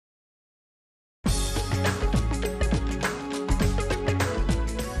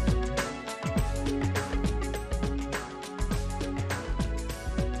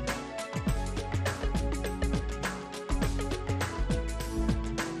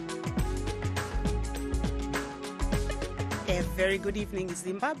very good evening,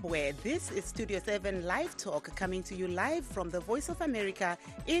 Zimbabwe. This is Studio 7 Live Talk coming to you live from the Voice of America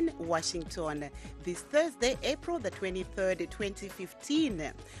in Washington. This Thursday, April the 23rd,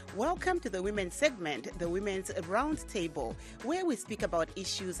 2015. Welcome to the Women's segment, the Women's Roundtable, where we speak about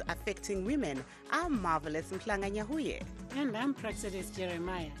issues affecting women. I'm Marvelous Mhlanga Nyahuye. And I'm Praxedis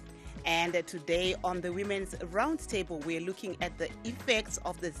Jeremiah. And today on the Women's Roundtable, we're looking at the effects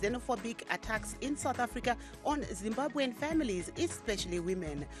of the xenophobic attacks in South Africa on Zimbabwean families, especially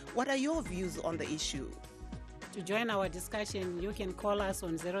women. What are your views on the issue? To join our discussion, you can call us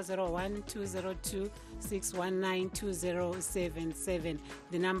on 001-202-619-2077.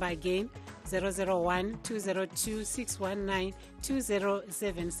 The number again,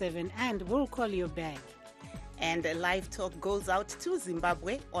 001-202-619-2077, and we'll call you back. And Live Talk goes out to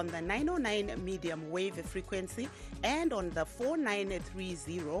Zimbabwe on the 909 medium wave frequency and on the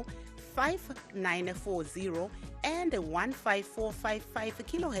 4930, 5940 and 15455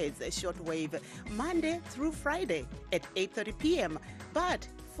 kilohertz shortwave, Monday through Friday at 8:30 p.m. But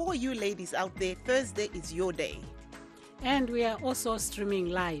for you ladies out there, Thursday is your day. And we are also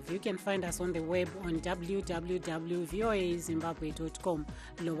streaming live. You can find us on the web on www.voazimbabwe.com,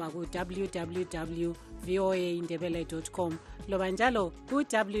 loba ku www.voaindebele.com, loba njalo ku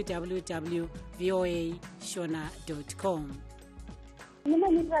www.voashona.com. Close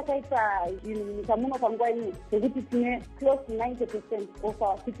to 90% of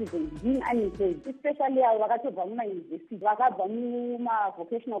our citizens being unemployed, especially our university,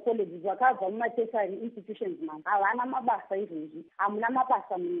 vocational colleges, tertiary institutions.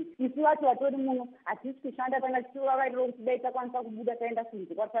 If you are to at least to stand up and data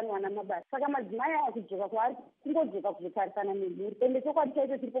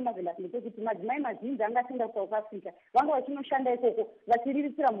shanda ikoko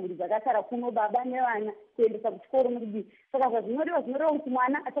vachirivitsira mhuri dzakasara kuno baba nevana kuendesa kuchikoro mukubi saka zvinoreva kuti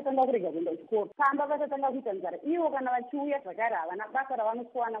mwana achatanga kurega kuenda kuchikoro pamba vachatanga kuita nzara ivo kana vachiuya zvakare havana basa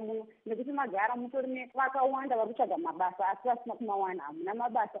ravanokuwana muno nekuti magara mutori vakawanda vari kutsvaga mabasa asi vasina kumawana hamuna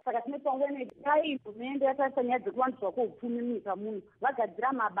mabasa saka tinopangwene dai hurumende yatarisa nyaya dzekuvandudzwa kweupfumi munyika muno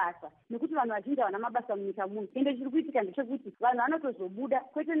vagadzira mabasa nekuti vanhu vazhinji havana mabasa munyika muno ende chiri kuitika ndechekuti vanhu vanotozobuda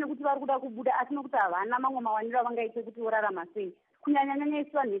kwete nekuti vari kuda kubuda asi nokuti havana mamwe mawaniro avangaite kuti vorarama sei kunyanya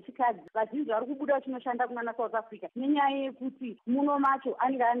isi vanhu vechikadzi vazhinji vari kubuda vachinoshanda kunana South Africa nenyaya yekuti muno macho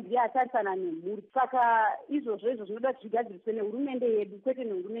anenge andiye atarisana nemhuri saka izvozvo zvinoda kuti zvigadziriswe nehurumende yedu kwete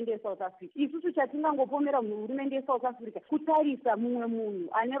nehurumende yeSouth Africa. Isusu chatingangopomera muhurumende yeSouth Africa kutarisa mumwe munhu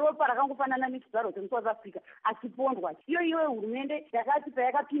ane ropa rakangofanana nechizvarwa chemuSouth Africa achipondwa. Iyo hurumende yakati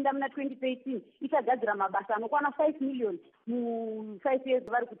payakapinda muna 2013 ichagadzira mabasa anokwana 5 million mu5 years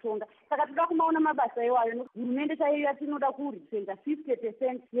vari kutonga. Saka toda kumaona mabasa iwayo hurumende chaiyo yatinoda kurisenda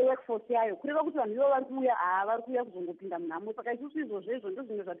 50% yeworkforce yayo kureva kuti vanhu ivo vari kuuya kuzongopinda munhamo. Saka isusu izvozvo ndo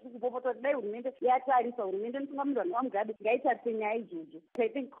zvinhu zvatiri kupopota kuti dai hurumende yatarisa hurumende mutungamiriri vanhu vamugabe ngaitarise nyaya idzodzo. I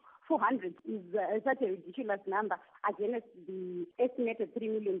think 400 is such a ridiculous number against the estimated 3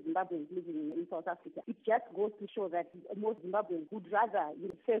 million Zimbabweans living in South Africa. It just goes to show that most Zimbabweans would rather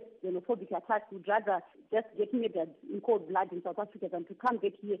face xenophobic attacks, would rather just get murdered in cold blood in South Africa than to come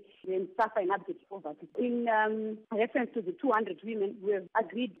back here and suffer in abject poverty. In reference to the 200 women who have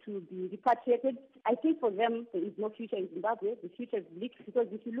agreed to be repatriated, I think for them there is no future in Zimbabwe. The future is bleak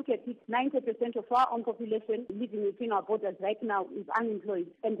because if you look at it, 90% of our own population living within our borders right now is unemployed,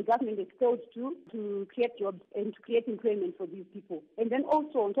 and the government is told to create jobs and to create employment for these people. And then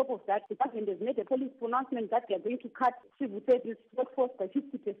also on top of that, the government has made a police pronouncement that they are going to cut civil service workforce by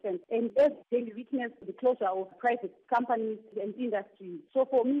 50%. And as they witness the closure of private companies and industry. So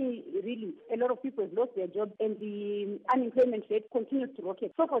for me, really, a lot of people have lost their jobs and the unemployment rate continues to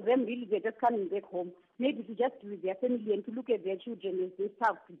rocket. So for them, really, they're just coming back home, maybe to just be with their family and to look at their children as they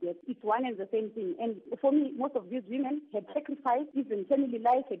starve to death. It's one and the same thing. And for me, most of these women had sacrificed even family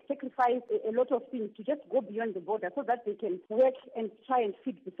life, had sacrificed a lot of things to just go beyond the border so that they can work and try and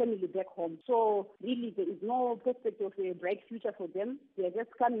feed the family back home. So really, there is no prospect of a bright future for them. They are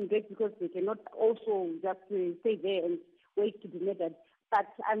just coming back because they cannot also just stay there and wait to be murdered. But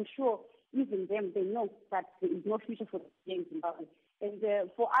I'm sure even them, they know that there is no future for them in Zimbabwe. And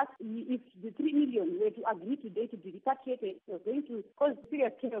for us, if the 3 million were to agree today to be repatriated, it's going to cause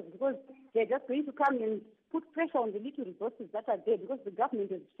serious chaos because they're just going to come and put pressure on the little resources that are there because the government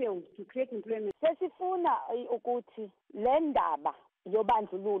has failed to create employment. Sesifuna ukuthi le ndaba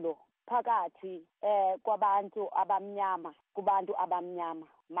yobandlululo phakathi kwabantu abamnyama kubantu abamnyama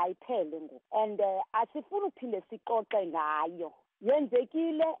mayiphele ngoku and asifuna uphinde sixoxe ngayo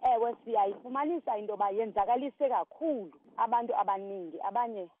yenzekile, ewe siyayifumanisa into yoba yenzakalise kakhulu abantu abaningi,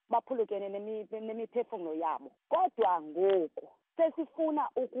 abanye baphulukene nemiphefumlo yabo. Kodwa ngoku sesifuna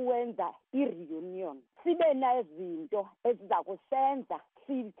ukuwenza i-reunion, sibe nezinto eziza kusenza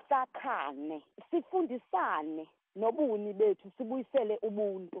sisakhane, sifundisane nobuni bethu, sibuyisele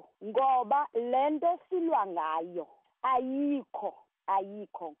ubuntu, ngoba lento silwa ngayo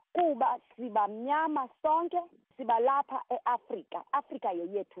ayikho kuba sibamnyama sonke, sibalapha eAfrika. Afrika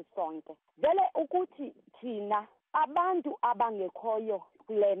yeyethu sonke. Vele ukuthi thina abantu abangekhoyo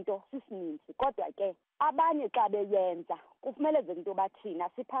kulento sisininzi, kodwa ke abanye xa beyenza kufanele into bathina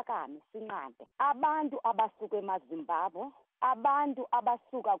siphakame sinqande. Abantu abasuka emaZimbabwe, abantu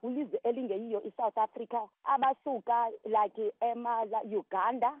abasuka kwilizwe elingeyiyo iSouth Africa, abasuka like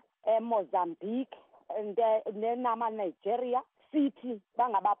Uganda, Mozambique, Nigeria, sithi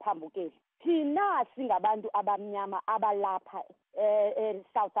bangabaphambukeli. Thina singabantu abamnyama abalapha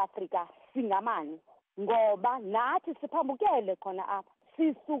eSouth Africa singamani, ngoba nathi siphambukele khona apha.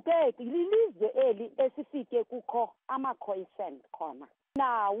 Sisuke lilizwe eli esifike kukho amakhoyiseni khona.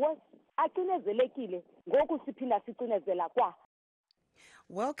 Nawo acinezelekile ngoku siphinda sicinezela kwa.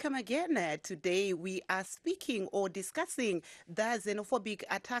 Welcome again. Today we are speaking or discussing the xenophobic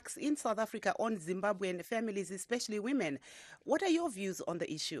attacks in South Africa on Zimbabwean families, especially women. What are your views on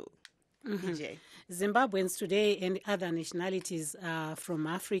the issue, PJ? Zimbabweans today and other nationalities from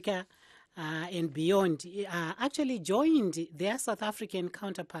Africa and beyond actually joined their South African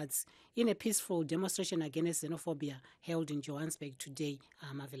counterparts in a peaceful demonstration against xenophobia held in Johannesburg today.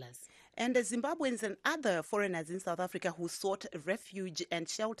 Marvelous. And the Zimbabweans and other foreigners in South Africa who sought refuge and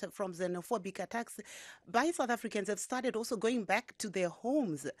shelter from xenophobic attacks by South Africans have started also going back to their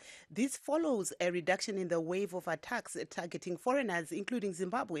homes. This follows a reduction in the wave of attacks targeting foreigners, including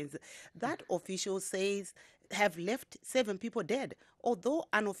Zimbabweans, that officials says have left 7 people dead, although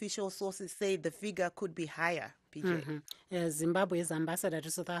unofficial sources say the figure could be higher. PJ. Zimbabwe's ambassador to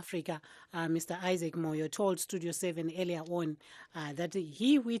South Africa, Mr. Isaac Moyo, told Studio 7 earlier on that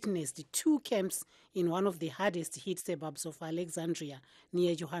he witnessed 2 camps in one of the hardest hit suburbs of Alexandria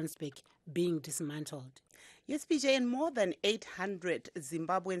near Johannesburg being dismantled. Yes, PJ, and more than 800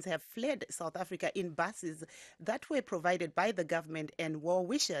 Zimbabweans have fled South Africa in buses that were provided by the government and war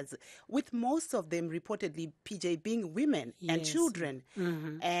wishers, with most of them reportedly, PJ, being women and children.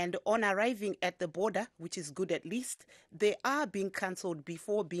 And on arriving at the border, which is good at least, they are being cancelled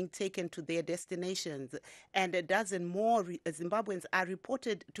before being taken to their destinations. And a dozen more Zimbabweans are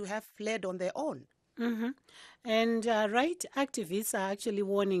reported to have fled on their own. And right activists are actually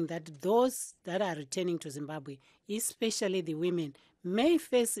warning that those that are returning to Zimbabwe, especially the women, may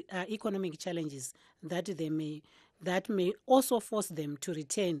face economic challenges that may also force them to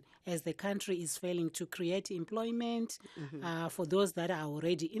return, as the country is failing to create employment for those that are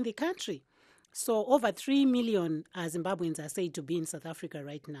already in the country. So over 3 million Zimbabweans are said to be in South Africa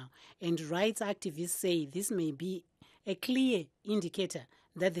right now. And rights activists say this may be a clear indicator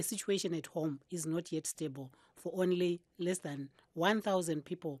that the situation at home is not yet stable for only less than 1,000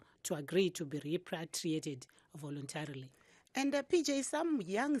 people to agree to be repatriated voluntarily. And PJ, some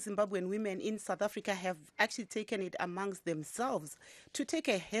young Zimbabwean women in South Africa have actually taken it amongst themselves to take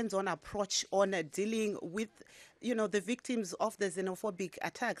a hands-on approach on dealing with, the victims of the xenophobic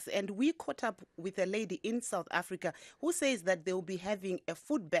attacks. And we caught up with a lady in South Africa who says that they will be having a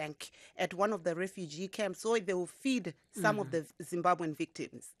food bank at one of the refugee camps, so they will feed some of the Zimbabwean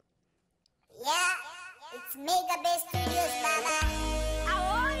victims. Yeah, it's Mega Best Studios, Baba.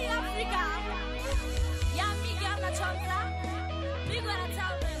 Ahoy, Africa. Yeah, Mega Chonta. We're gonna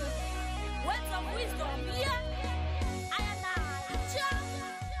tell them words of wisdom. Yeah,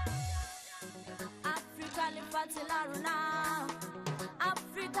 Africa, Lifatillaruna.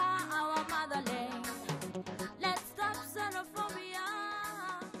 Africa, our motherland. Let's stop xenophobia.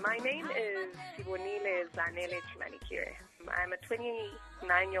 My name is Sibonile Zanele Chimanikire. I'm a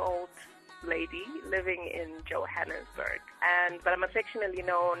 29-year-old lady living in Johannesburg, but I'm affectionately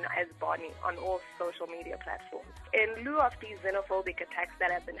known as Bonnie on all social media platforms. In lieu of these xenophobic attacks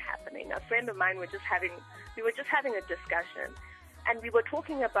that have been happening, a friend of mine we were just having a discussion, and we were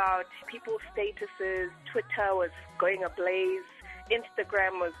talking about people's statuses. Twitter was going ablaze,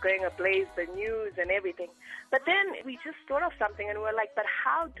 Instagram was going ablaze, the news and everything. But then we just thought of something and we were like, but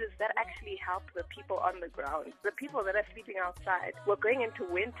how does that actually help the people on the ground, the people that are sleeping outside? We're going into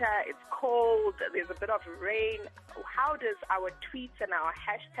winter, it's cold, there's a bit of rain. How does our tweets and our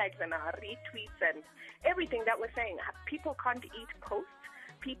hashtags and our retweets and everything that we're saying, people can't eat posts,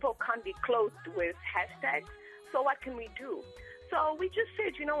 people can't be clothed with hashtags, so what can we do? So we just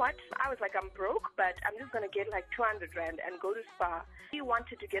said, you know what? I was like, I'm broke, but I'm just going to get like 200 Rand and go to Spa. We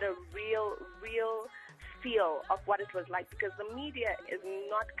wanted to get a real feel of what it was like, because the media is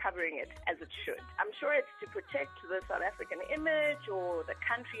not covering it as it should. I'm sure it's to protect the South African image or the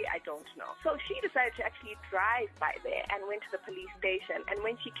country, I don't know. So she decided to actually drive by there and went to the police station. And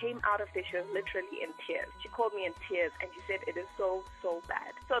when she came out of there, she was literally in tears. She called me in tears and she said, it is so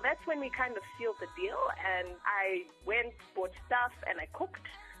bad. So that's when we kind of sealed the deal, and I went, bought stuff, and I cooked.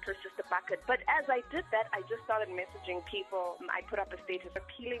 It was just a bucket. But as I did that, I just started messaging people. I put up a status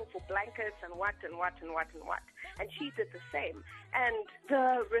appealing for blankets and what. And she did the same. And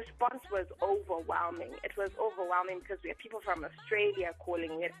the response was overwhelming. It was overwhelming because we had people from Australia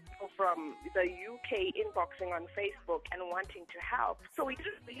calling it, people from the UK inboxing on Facebook and wanting to help. So we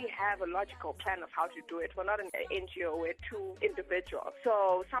didn't really have a logical plan of how to do it. We're not an NGO, we're two individuals.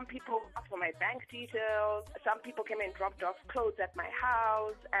 So some people asked for my bank details. Some people came and dropped off clothes at my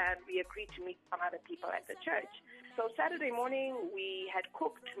house, and we agreed to meet some other people at the church. So Saturday morning, we had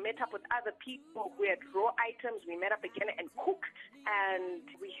cooked, met up with other people. We had raw items. We met up again and cooked, and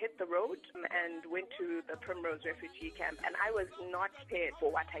we hit the road and went to the Primrose refugee camp. And I was not prepared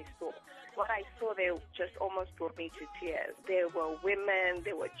for what I saw. What I saw there just almost brought me to tears. There were women,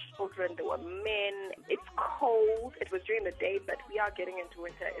 there were children, there were men. It's cold. It was during the day, but we are getting into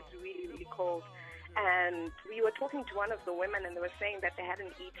winter. It's really, really cold. And we were talking to one of the women, and they were saying that they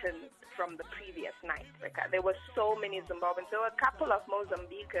hadn't eaten from the previous night. Like, there were so many Zimbabweans. There were a couple of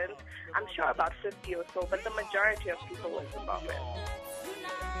Mozambicans, I'm sure about 50 or so, but the majority of people were Zimbabweans.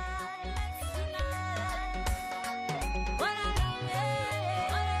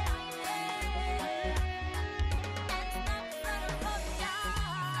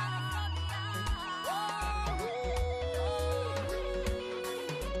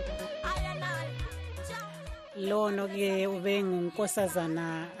 Lono ke ube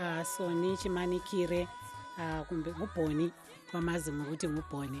ngunkosazana Soni Chimanikire kumbe ngubhoni kwamazi ukuthi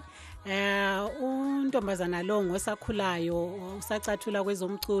ngubhoni. Untombazana lo ngosakhulayo usacathula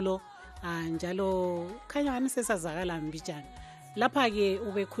kwezomculo njalo khanya ngani sesazakala mbijana. Lapha ke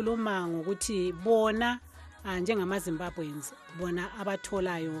ubekhuluma ngokuthi bona njengamaZimbabweans bona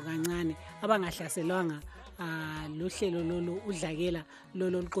abatholayo kancane abangahlaselwanga luhlelo lolu udlakela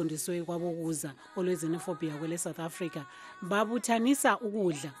lolu luqondiswe kwabokuza olwezenofobia kwele South Africa babuthanisa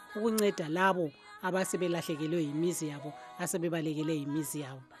ukudla ukunceda labo abasebelahlekelwe yimizi yabo asebebalekele yimizi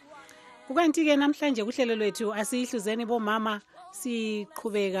yabo. Kukanti ke namhlanje kuhlelo lwethu asihluzeni bomama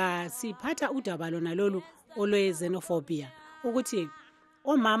siqhubeka siphatha udaba lona lolu olwezenofobia ukuthi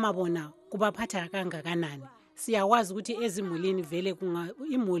omama bona kubaphatha kangakanani. Siyawazi ukuthi ezimulini vele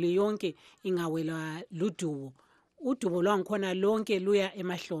imuli yonke ingawelwa ludubo. Udubo lwangikhona lonke luya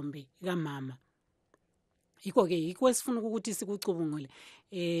emahlombe kamama. Yikho ke yikho esifuna ukuthi sikucubungule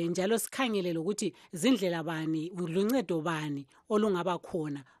njalo sikhangele lokuthi zindlela bani luncedo bani olungaba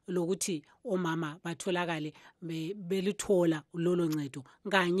khona lokuthi omama batholakale belithola lolo ncedo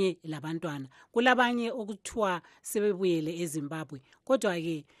kanye labantwana. Kulabanye okuthiwa sebebuyele eZimbabwe kodwa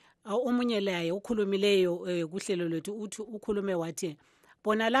ke omunye laye ukhulumileyo kuhlelo lwethu uthi ukhulume wathi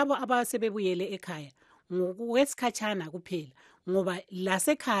bona labo abasebebuyele ekhaya ngokwesikhatshana kuphela ngoba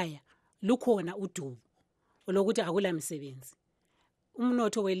lasekhaya lukhona udubo lokuthi akula misebenzi,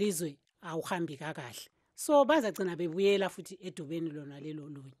 umnotho welizwe awuhambi kakahle, so bazagcina bebuyela futhi edubeni lona lelo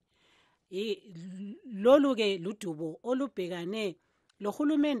lunye. Lolu ke ludubo olubhekane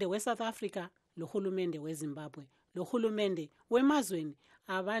lohulumende weSouth Africa, lohulumende weZimbabwe, lohulumende wemazweni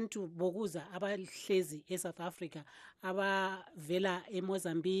abantu bokuza abahlezi eSouth Africa abavela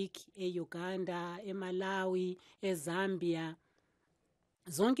eMozambique, eUganda, eMalawi, eZambia,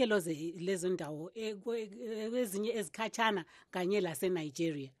 zonke lezo ndawo ezinye ezikhatshana kanye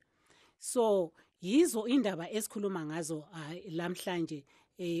laseNigeria. So yizo indaba esikhuluma ngazo lamhlanje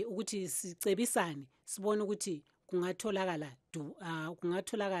ukuthi sicebisane sibone ukuthi kungatholakala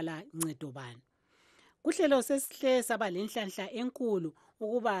ncedo bani. Kuhlelo sesihle saba lenhlanhla enkulu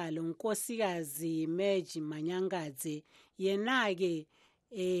ukuba lo nkosikazi Meji Manyangadze yena ke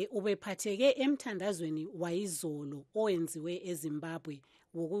ubephatheke emthandazweni wayizolo owenziwe eZimbabwe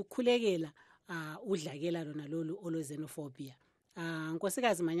wokukhulekela udlakela lona lolu olwezenofobia.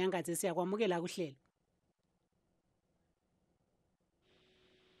 Nkosikazi Manyangadze siyakwamukela kuhlelo.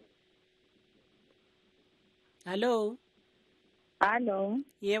 Hello. Hello.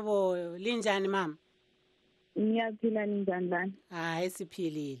 Yebo, linjani mama? Ngiyaphila ninjani lana? Hayi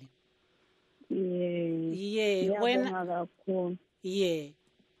siphilile. Yeah. Wena kakhulu. yeah.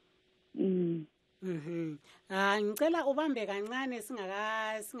 Ngicela ubambe kancane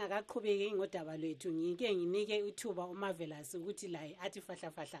singakaqhubeki ngodaba lwethu ngike nginike ithuba uMarvelous ukuthi laye athi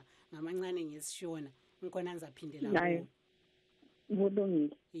fahla fahla ngamancane ngesishona ngikhona ngizaphindela kuwo.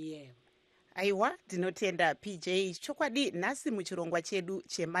 Kulungile. Yebo. Aiwa, tinotenda PJ. Chokwadi nhasi muchirongwa chedu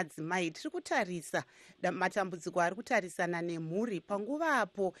chemadzimai tiri kutarisa matambudziko ari kutarisana nemhuri panguva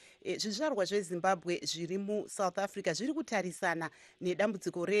apo zvizvarwa zveZimbabwe zviri muSouth Africa zviri kutarisana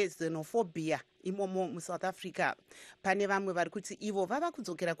nedambudziko rezenophobia imomo muSouth Africa. Pane vamwe vari kuti ivo vava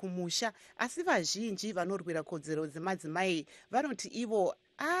kudzokera kumusha asi vazhinji vanorwira kodzero dzemadzimai vanoti ivo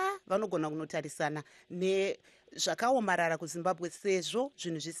vanogona kunotarisana nezvakaomarara kuZimbabwe sezvo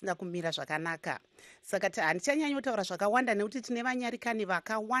zvinhu zvisina kumira zvakanaka. Saka handichanyanya kutaura zvakawanda nekuti tine vanyarikani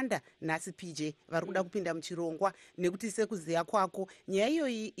vakawanda nhasi PJ vari kuda kupinda muchirongwa nekuti sekuziya kwako nyaya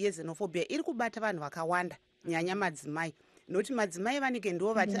iyoyi yezenophobia iri kubata vanhu vakawanda nyanya madzimai. Noti madzimai vanenge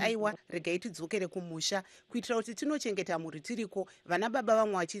ndo vati aiwa regai tidzokere kumusha kuitira kuti tinochengeta mhuri tiriko, vana baba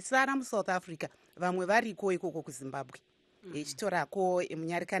vamwe vachisara muSouth Africa vamwe variko ikoko kuZimbabwe. Chitorako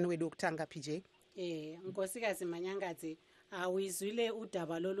munyarikani wedu wokutanga PJ. Nkosikazi Manyangadzi, awizwile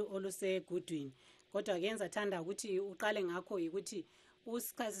udaba lolu olusegudwini kodwa kenza thanda ukuthi uqale ngakho ukuthi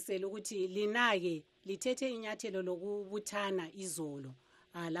usichasisele ukuthi linake lithethe inyathelo lokubuthana izolo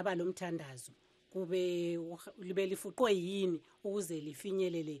laba lomthandazo kube libe lifuqwe yini ukuze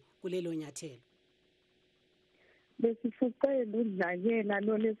lifinyelele kulelo nyathelo. Besifuqela udlakela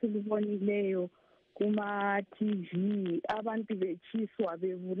lo lesilibonileyo kuma-TV abantu bechiswa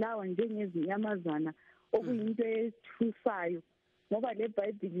bebulawa njengezinyamazana okuyinto ethusayo ngoba le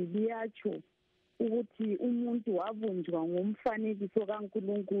Bhayibhili liyatsho ukuthi umuntu wabunjwa ngomfanekiso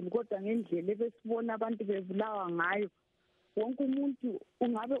kaNkulunkulu kodwa ngendlela ebesibona abantu bebulawa ngayo wonke umuntu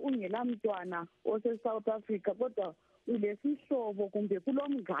ungabe ungelamntwana ose-South Africa kodwa ulesihlobo kumbe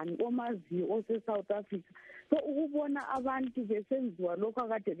kulomngani omaziyo ose-South Africa. So ukubona abantu besenziwa lokho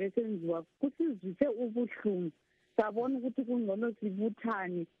akade besenziwa kusizwise ubuhlungu. Sabona ukuthi kungcono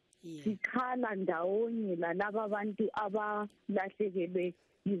sibuthane sikhala ndawonye lalaba abantu abalahlekelwe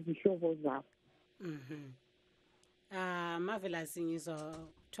izihlobo zabo. Marvelous ngizwa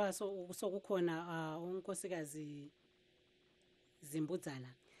kuthiwa sokukhona unkosikazi Zimbudzana.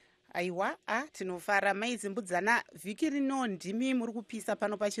 Aiwa, tinofara mai Zimbudzana, vhiki rino ndimi muri kupisa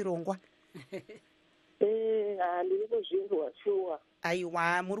pano pachirongwa. Handiri kuzvinzwa shuwa.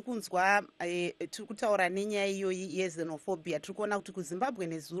 Aiwa, muri kunzwa tiri kutaura nenyaya iyoyi yezenophobia. Tiri kuona kuti kuZimbabwe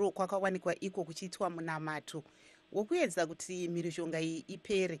nezuro kwakawanikwa iko kuchiitwa munamato wokuedza kuti mhirizhonga iyi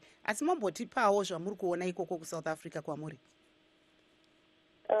ipere. Asi mambotipawo zvamuri kuona ikoko kuSouth Africa kwamuri.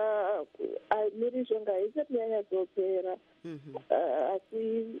 Mhirizhonga isati yanyatsopera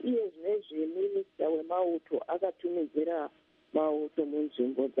asi iye zvinezvi minista wemauto akatumidzira mauto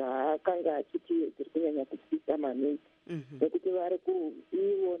munzvimbo dzaakanga achiti dziri kunyanya kupisa maningi nekuti vari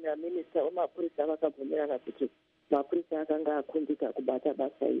kuiona minista wemapurisa vakabvumirana kuti mapurisa akanga akundika kubata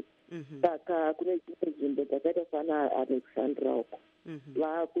basa iri. Saka kune dzimwe nzvimbo dzakaita sana Alexandra uko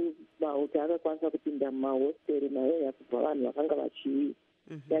mauto akakwanisa kupinda mumahosteri nayoya kubva vanhu vakanga vachiiva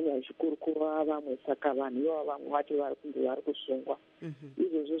nyanya zvikurukuru vamwe saka vanhu ivo vamwe vacho vari kunge vari kusungwa.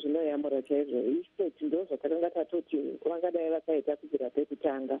 Izvozvo zvinoyamura chaizvo. Isiteti ndo zvatakanga tatoti vangadai vakaita kubvira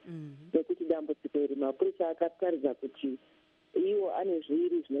pekutanga nekuti dambudziko iri mapurisa akataridza kuti iwo ane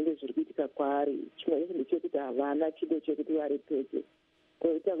zviviri zvinenge zviri kuitika kwaari. Chimwe ndechekuti havana chido chekuti vari pedyo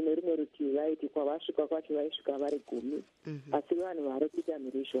koita kune rimwe rutivi vaiti kwavasvika kwacho vaisvika vari 10 asi vanhu vari kuita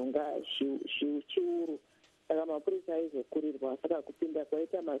mhirizhonga chiuru. Saka mapurisa aizokurirwa saka kupinda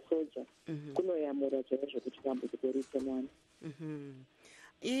kwaita masoja kunoyamura chaizvo kuti dambudziko riite mwana.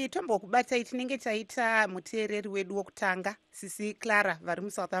 Tombokubatai tinenge taita muteereri wedu wokutanga Sisi Clara vari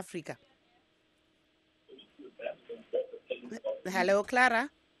muSouth Africa. Hello Clara.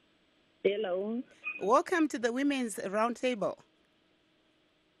 Hello. Welcome to the Women's Roundtable.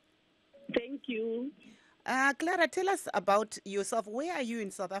 Thank you. Clara, tell us about yourself. Where are you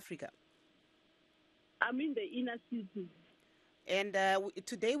in South Africa? I'm in the inner city. And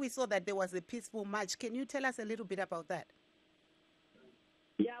today we saw that there was a peaceful march. Can you tell us a little bit about that?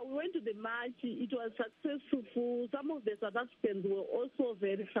 Yeah, we went to the march. It was successful. Some of the South Africans were also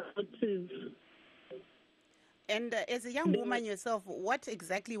very supportive. And as a young woman yourself, what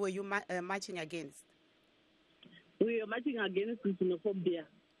exactly were you marching against? We were marching against xenophobia.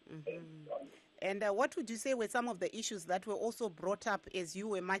 And what would you say were some of the issues that were also brought up as you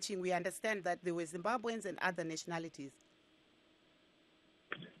were marching? We understand that there were Zimbabweans and other nationalities.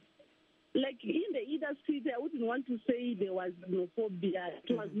 like in the inner city, I wouldn't want to say there was xenophobia.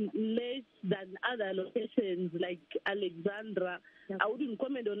 It was less than other locations like Alexandra. I wouldn't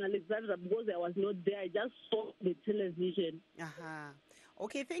comment on Alexandra because I was not there. I just saw the television.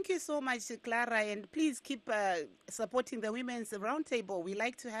 Okay, thank you so much, Clara. And please keep supporting the Women's Roundtable. We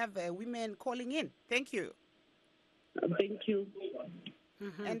like to have women calling in. Thank you. Thank you.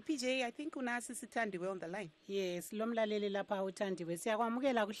 And PJ, I think unasi Sithandiwe on the line. Yes, lo mlaleli lapha uThandiwe.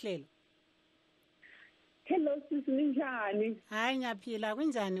 Siyakwamukela kuhlelo. Hello sisi ninjani? Hayi ngiyaphila,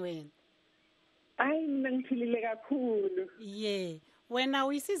 kunjani wena? Hayi mina ngiphilile kakhulu. Wena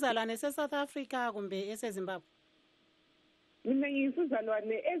uyisizalwane se-South Africa kumbe ese-Zimbabwe? Mina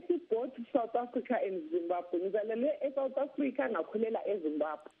ngiyisizalwane esibhoth South Africa and Zimbabwe. Ngizalelwe eSouth Africa ngakhulela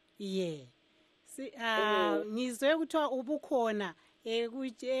eZimbabwe. Ngizwe kuthiwa ubukhona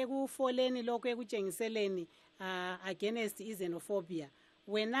ekufoleni lokho ekutshengiseleni against xenophobia.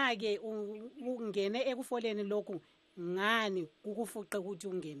 Wena-ke ungene ekufoleni lokhu ngani kukufuqe ukuthi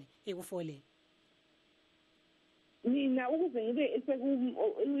ungene ekufoleni? Mina ukuze ngibe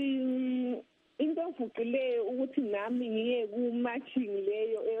into efuqileyo ukuthi nami ngiye ku-marching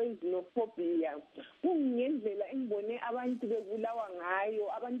leyo xenophobia kungendlela engibone abantu bebulawa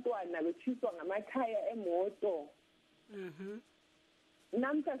ngayo, abantwana bethiswa ngamathaya emoto.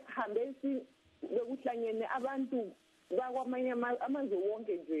 Namhla sihambe bekuhlangene abantu bakwamanye amazwe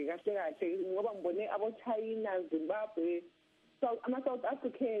wonke nje kahle kahle ngoba ngibone abo-China, Zimbabwe, ama-South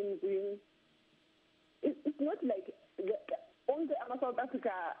Africans. It's not like onke ama-South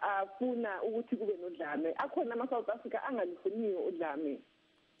Africa afuna ukuthi kube nodlame. Akhona ama-South Africa angalufuniyo udlame.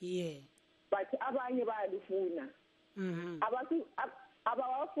 But abanye bayalufuna.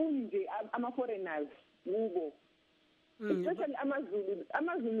 Abawafuni nje ama-foreigners kubo. Especially Amazulu,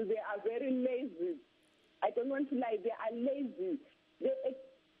 they are very lazy. I don't want to lie, they are lazy. They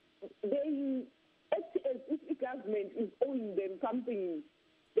act as if the government is owing them something.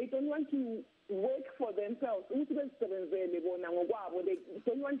 They don't want to work for themselves. They don't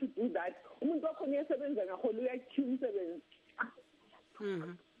want to do that.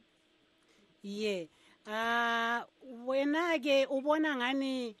 Wena-ke ubona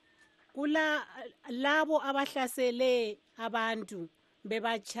ngani kula labo abahlasele abantu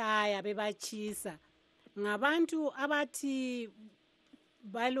bebachaya bebachisa ngabantu abathi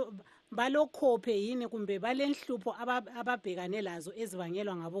balokhophe yini kumbe balenhlupho ababhekane lazo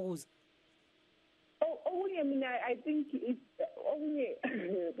ezibangelwa ngabokuza? Okunye mina I think it's okunye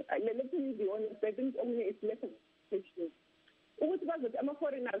let me be honest, I think okunye it's less of education. Ukuthi bazothi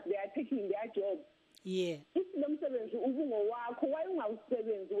ama-foreigners they are taking their job. If lo msebenzi ubungowakho why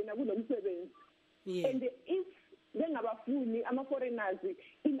ungawusebenzi wena kulo msebenzi? And if bengabafuni ama-foreigners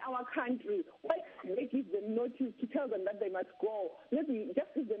in our country, why they give them notice to tell them that they must go? Maybe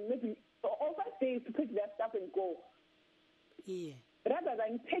just give them maybe 5 days to take their stuff and go. Rather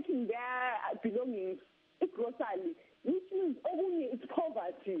than taking their belongings, it's grocery, which means okunye it's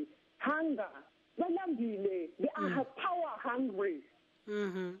poverty, hunger. Balambile, they are power hungry.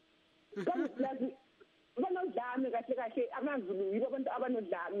 Banodlame kahle kahle amaZulu yibo abantu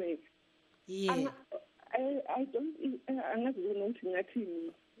abanodlame. I don't angazi ukuthi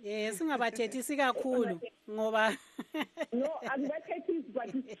ngathini. Singabathethisi kakhulu ngoba no angibathethisi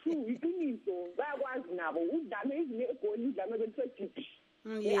but it's true iqiniso bayakwazi nabo udlame izine egoli udlame bethu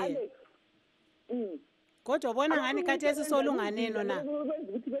kodwa ubona ngani khathi esisolunganeno na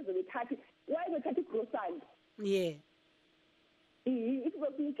ukuthi beze bethathi why bethathi grocery if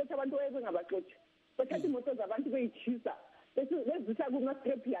befika abantu bengabaxothi bethathi imoto zabantu beyichisa bezisa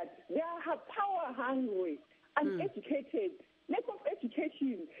kuma-scrapyard. They are power hungry, uneducated, lack of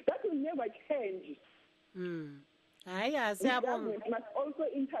education. That will never change. The government must also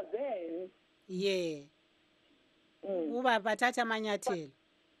intervene. Uba bathatha amanyathelo.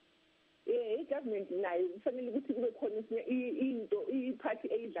 I-government nayo kufanele ukuthi kube khona into iphathi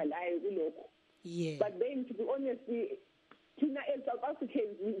eyidlalayo kulokho. But then to be honest, as South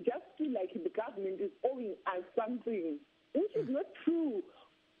Africans, we just feel like the government is owing us something, which is not true.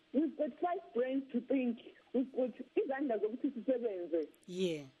 We've got 5 brains to think. We've got izandla zokuthi sisebenze.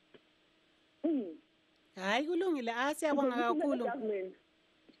 Hayi kulungile, siyabonga kakhulu.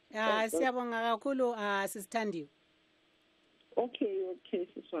 Siyabonga kakhulu sisithandiwe. Okay,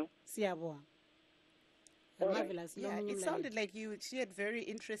 siswa. Siyabonga. It sounded like she had very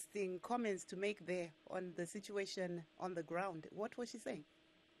interesting comments to make there on the situation on the ground. What was she saying?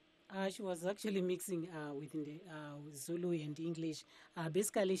 She was actually mixing within the Zulu and English.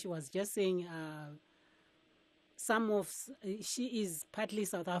 Basically, she was just saying she is partly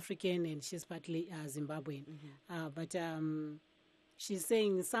South African and she's partly Zimbabwean. But she's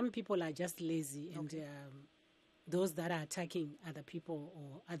saying some people are just lazy, and those that are attacking other people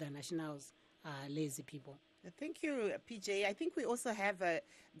or other nationals are lazy people. Thank you, PJ. I think we also have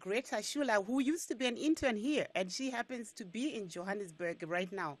Greta Shula, who used to be an intern here, and she happens to be in Johannesburg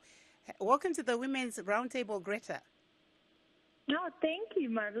right now. Welcome to the Women's Roundtable, Greta. Oh, thank you,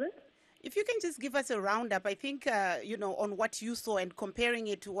 Marvelous. If you can just give us a roundup, I think, on what you saw and comparing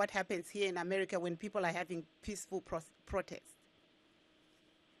it to what happens here in America when people are having peaceful protests.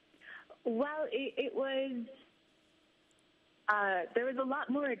 Well, it was, there was a lot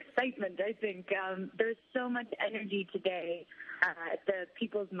more excitement, I think. There's so much energy today at the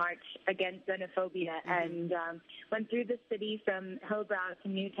People's March Against Xenophobia, and went through the city from Hillbrow to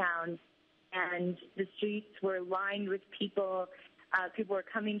Newtown, and the streets were lined with people. People were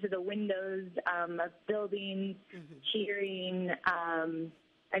coming to the windows of buildings, cheering.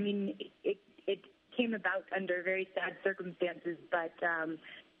 I mean, it came about under very sad circumstances, but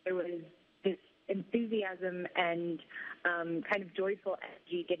there was this enthusiasm and kind of joyful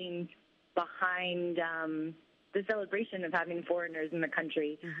energy getting behind the celebration of having foreigners in the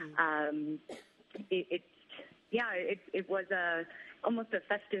country. It was almost a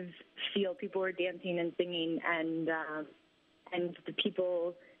festive feel. People were dancing and singing, and the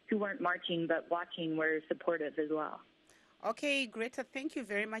people who weren't marching but watching were supportive as well. Okay, Greta, thank you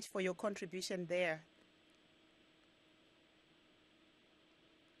very much for your contribution there.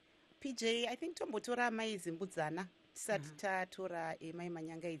 PJ, I think tombotora mai zimbudzana tisati tatora mai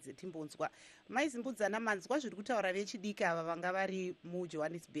manyangaidze timbonzwa. Mai zimbudzana manzwa zviri kutaura vechidiki ava vanga vari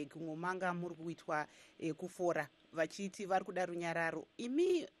muJohannesburg manga muri kuitwa kufora vachiti vari kuda runyararo.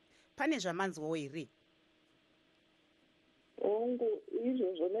 Imi pane zvamanzwawo here? Hongu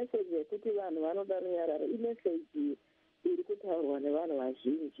izvozvo meseji yekuti vanhu vanoda runyararo imeseji iri kutaurwa nevanhu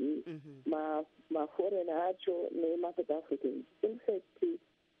vazhinji, maforena acho nemaSouth Africans. In fact,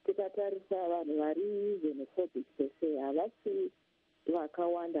 tikatarisa vanhu vari xenophobic pese havasi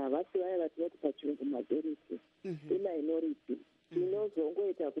vakawanda, havasi vaya vatinoti pachirungu majority, iminority.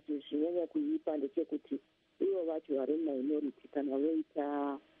 Chinozongoita kuti zvinyanya kuipa ndechekuti ivo vacho vari minority kana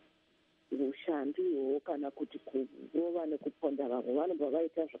voita ushandiwo kana kuti kurova nekuponda vamwe vanobva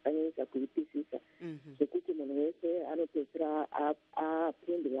vaita zvakanyanyisa kuipisisa zvekuti munhu wese anopedzisira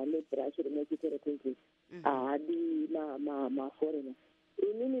apindwa nebhirashi rimwe chete rekunzi haadi maforena.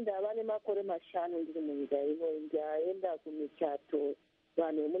 Inini ndava nemakore 5 ndiri munyika ino, ndaenda kumichato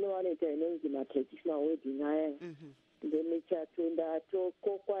vanhu muno vanoita inonzi matraditional wedding aya, ndemichato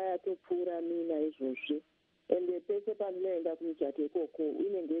ndatokokwa yatopfuura mina izvozvi. Ende pese pandinoenda kumichato ikoko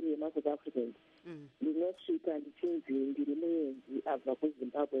inenge iri yemaSouth Africans, ndinosvika ndichinzi ndiri muenzi abva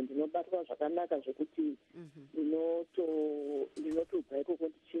kuZimbabwe, ndinobatwa zvakanaka zvekuti ndinotobva ikoko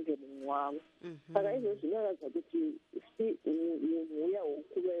ndichinge munhu wavo. Saka izvozvo zvinoratidza kuti uya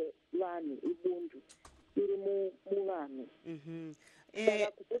hwokuve vanhu ibundu iri muvanhu.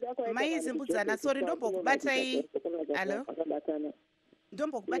 Mai zimbudzana, sorry, ndombokubatai. Hello?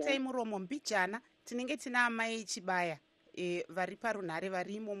 Ndombokubatai muromo mbijana. Tinenge tina mai Chibaya vari parunhare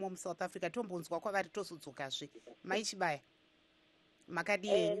vari imomo muSouth Africa, tombonzwa kwavari tozodzokazve. Mai Chibaya,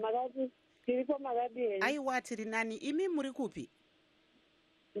 makadii? Tiripo makadii? Aiwa, tiri nani. Imi muri kupi?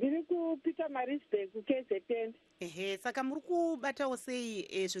 Ndiri kuPietermaritzburg kuKZN. Ehe, saka muri kubatawo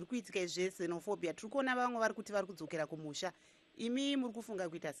sei zviri kuitika zveXenophobia? Tiri kuona vamwe vari kuti vari kudzokera kumusha. Imi muri kufunga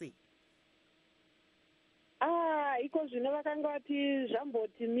kuita sei? Iko zvino vakanga vati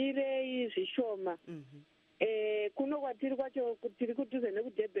zvamboti mirei zvishoma. Kuno kwatiri kwacho tiri kudhuze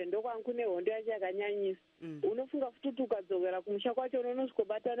nekuDurban ndokwangu kune hondo yacho yakanyanyisa. Unofunga futi ukadzokera kumusha kwacho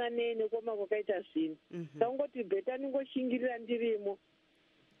unonosvikobatana nekoma kwakaita zvinhu. Saka ungoti bheta ningoshingirira ndirimo.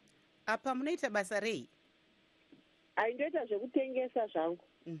 Apa munoita basa rei? Ndoita zvekutengesa zvangu.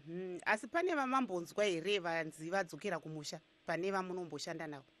 Asi pane vamambonzwa here vanzi vadzokera kumusha pane vamunomboshanda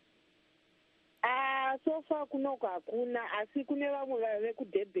navo? So far kunoko hakuna, asi kune vamwe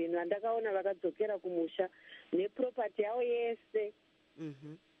vekuDurban vandakaona vakadzokera kumusha neproperty yavo yese.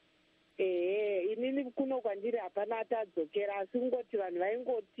 Inini kuno kwandiri hapana atadzokera, asi kungoti vanhu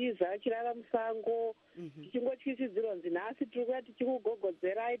vaingotiza vachirara musango, tichingotyichidzirwa nzi nhasi tiri kuya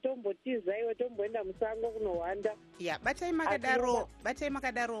tichikugogodzerai, tombotiza iwe tomboenda musango kunohwanda. Batai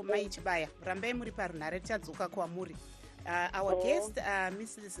makadaro Mai Chibaya, rambai muri parunhare, tichadzoka kwamuri. Our guest,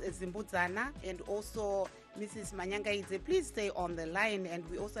 Mrs. Zimbudzana, and also Mrs. Manyangaidze, please stay on the line. And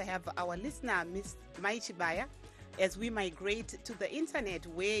we also have our listener, Ms. Mai Chibaya, as we migrate to the internet,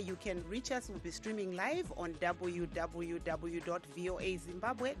 where you can reach us. We'll be streaming live on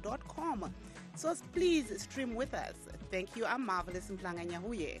www.voazimbabwe.com. So please stream with us. Thank you. I'm Marvelous Mplanga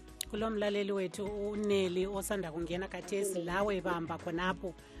Nyahuye. kulo mlaleli wethu uneli osanda kungena kathesi lawe bamba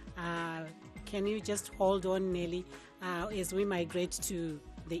khonapho. Can you just hold on, Nelly, as we migrate to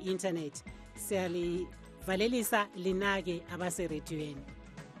the internet? Siyalivalelisa linake abaserediyweni.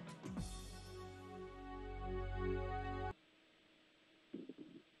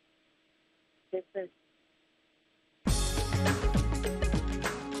 Yes, sir.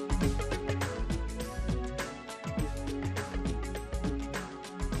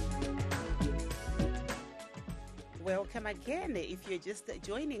 Welcome again. If you're just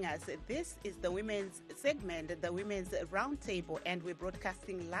joining us, this is the women's segment, the Women's Roundtable, and we're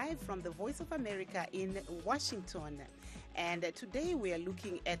broadcasting live from the Voice of America in Washington. And today we are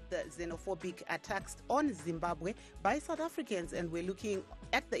looking at the xenophobic attacks on Zimbabwe by South Africans, and we're looking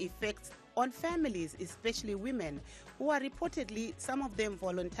at the effects on families, especially women, who are reportedly, some of them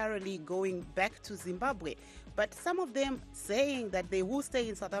voluntarily going back to Zimbabwe, but some of them saying that they will stay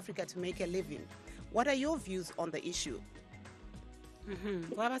in South Africa to make a living. What are your views on the issue?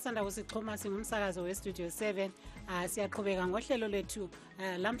 Kwabasanda kusixhuma singumsakazo westudio 7. Siyaqhubeka ngohlelo lethu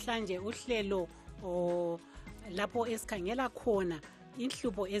lamhlanje uhlelo lapho esikhangela khona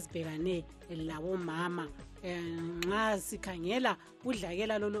inhlupho ezibhekane labo mama nxa sikhangela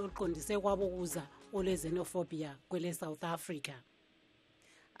udlakela lolo oqondise kwabokuza olwezenophobia kwele South Africa.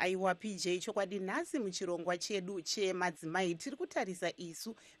 Aiwa PJ, chokwadi nhasi muchirongwa chedu chemadzimai tiri kutarisa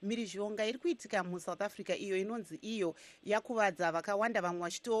isu mhirizhonga iri kuitika muSouth Africa iyo inonzi iyo yakuvadza vakawanda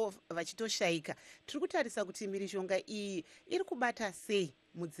vamwe vachitoshaika. Tiri kutarisa kuti mhirizhonga iyi iri kubata sei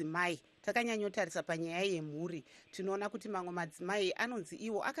mudzimai. Takanyanyotarisa panyaya yemhuri, tinoona kuti mamwe madzimai anonzi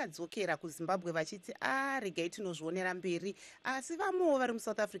iwo akadzokera kuZimbabwe vachiti regai tinozvionera mberi, asi vamwewo vari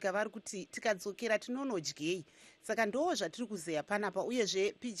muSouth Africa vari kuti tikadzokera tinonodyei. Saka ndo zvatiri kuzeya panapa,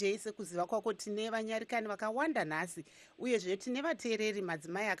 uyezve PJ sekuziva kwako tine vanyarikani vakawanda nhasi, uyezve tine vateereri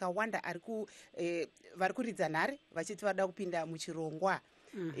madzimai akawanda vari kuridza nhare vachiti vada kupinda muchirongwa.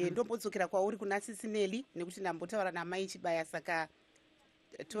 Ndombodzokera kwauri kuna Sisineli nekuti ndambotaura namai Chibaya, saka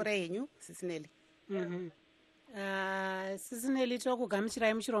tora yenyu Sisineli. Sisineli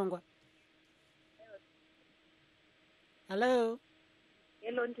tokugamuchirai muchirongwa. Hello.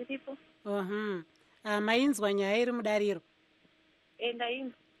 Hello, ndiripo. Mainzwa nyaya iri mudariro.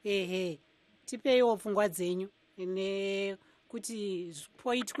 Ndainzwa. Ehe, tipeiwo pfungwa dzenyu nekuti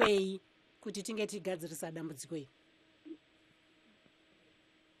poitwei kuti tinge tigadzirisa dambudziko iri.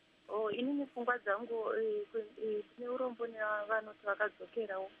 Inini pfungwa dzangu tine urombo nevanoti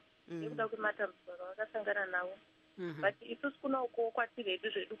vakadzokerawo nekuda kwematambudziko vakasangana nawo, but isusu kuno uko kwatiri hedu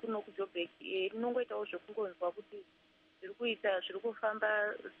zvedu kuno kuJoburg tinongoitawo zvekungonzwa kuti zviri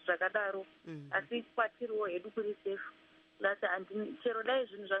kufamba zvakadaro, asi kwatiriwo hedu kuri safe. Plus chero dai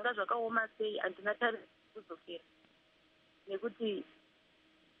zvinhu zvanga zvakaoma sei handina tariro kudzokera nekuti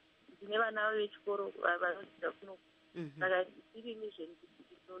ndine vana vechikoro vanodzidza kuno, saka irini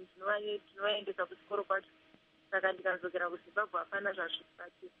ndinovaendesa kuchikoro kwacho, saka ndikadzokera kuZimbabwe hapana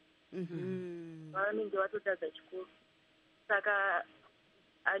zvazvibatira, vanenge vatotadza chikoro. Saka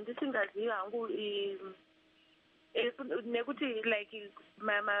handisingazivi hangu nekuti like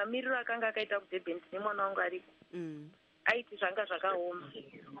mamiriro akanga akaita kuDurban tine mwana wangu ariko aiti zvanga zvakaoma.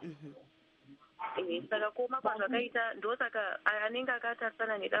 Saka kuoma kwazvakaita ndosaka anenge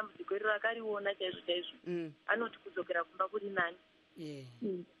akatarisana nedambudziko iri akariona chaizvo chaizvo anoti kudzokera kumba kuri nani.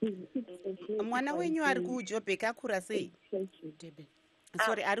 Mwana wenyu ari kuJoburg akura sei?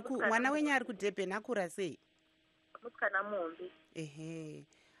 Sorry, mwana wenyu ari kuDurban akura sei? Musikana muhombe.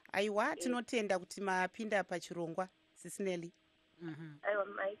 Aiwa, tinotenda kuti mapinda pachirongwa Sisineli. Aiwa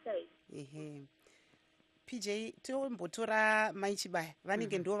maitai. PJ, tombotora mai Chibaya,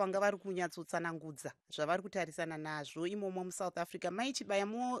 vanenge ndo vanga vari kunyatsotsanangudza zvavari kutarisana nazvo imomo muSouth Africa. Mai Chibaya,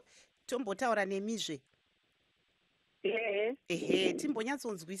 tombotaura nemizve.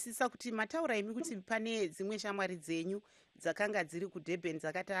 Timbonyatsonzwisisa kuti mataura imi kuti pane dzimwe shamwari dzenyu dzakanga dziri kuDurban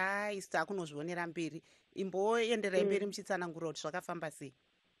dzakati isi takunozvionera mberi. Imboenderai mberi muchitsanangura kuti zvakafamba sei.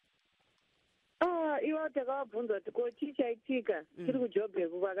 Ivo takavabvunza kuti ko chii chaitika tiri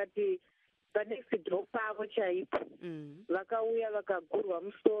kuJoburg, vakati panext door pavo chaipo vakauya vakagurwa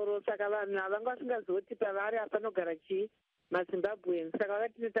musoro, saka vanhu havanga vasingazoti pavari apanogara chii maZimbabweans, saka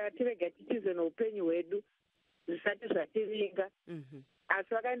vakati tirega titize noupenyu hwedu zvisati zvatiringa,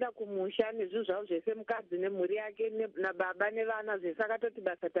 asi vakaenda kumusha nezvinhu zvavo zvese, mukadzi nemhuri yake nababa nevana zvese akatoti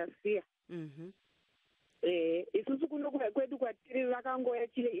basa tasiya. Isusu kuno kwedu kwatiri vakangoya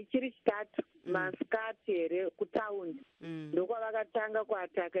chiri chitatu masikati here kutaundi, ndokwavakatanga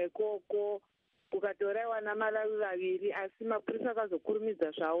kuataka ikoko, kukatoraiwa namalawi vaviri, asi mapurisa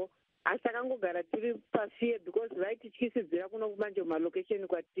akazokurumidza zvavo asi takangogara tiri pafear because vaitityisidzira kuno kumanje mumalocation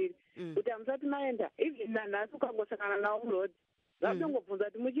kwatiri kuti hamusati maenda even nanhasi ukangosangana nawo murodi vakutongobvunza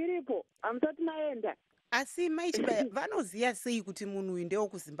kuti muchiripo hamusati maenda. Asi Maichibaya vanoziya sei kuti munhu uyu ndewo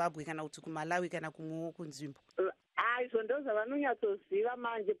kuZimbabwe kana kuti kuMalawi kana kumwewo kunzvimbo? Izvo ndo zvavanonyatsoziva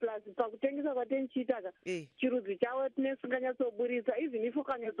manje plus pakutengesa kwatenichiitaka chirudzi chavo tinesinganyatsoburitsa even if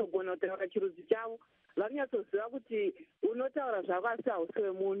ukanyatsogona kutaura chirudzi chavo vanonyatsoziva kuti unotaura zvako asi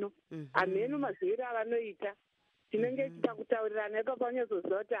hausiwe muno. Hameno maziviro avanoita tinenge takutaurirana ipapo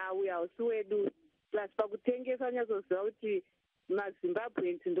vanyatsoziva kuti auya hausi wedu plus pakutengesa vanyatsoziva kuti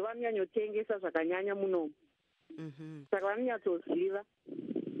maZimbabweans ndo vanonyanyotengesa zvakanyanya munomu saka vanonyatsoziva.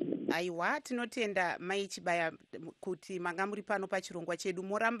 Aiwa, tinotenda Maichibaya kuti manga muri pano pachirongwa chedu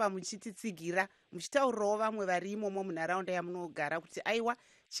moramba muchititsigira muchitaurirawo vamwe vari imomo munharaunda yamunogara kuti aiwa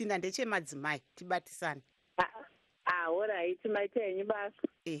china ndechemadzimai tibatisane. Alright, maita henyu basa.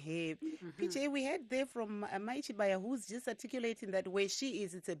 PJ, we heard there from Maichibaya who's just articulating that where she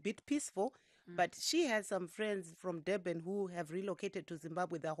is, it's a bit peaceful, but she has some friends from Durban who have relocated to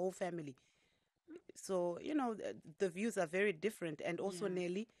Zimbabwe, the whole family. So, you know, the views are very different. And also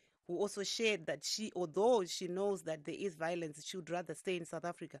Nelly, who also shared that she, although she knows that there is violence, she would rather stay in South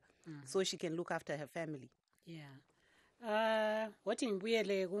Africa so she can look after her family. Wathi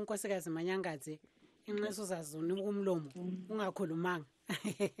ngibuyele kunkosikazi Manyangadze inxeso zazuni kumlomo ungakhulumanga.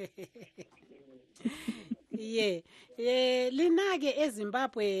 Linake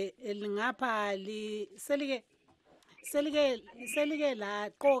eZimbabwe lingapha selike la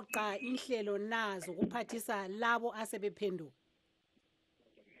qoqa inhlelo nazo kuphathisa labo asebephenduka.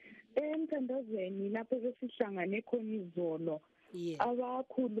 Emthandazweni lapho besihlangane khona izolo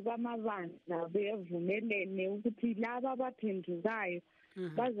abakhulu bamabandla bevumelene ukuthi laba abaphendukayo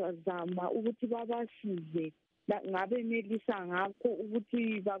bazazama ukuthi babasize ngabe nelisa ngakho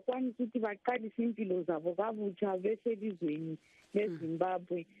ukuthi bakwanise ukuthi baqalise impilo zabo kabutsha beselizweni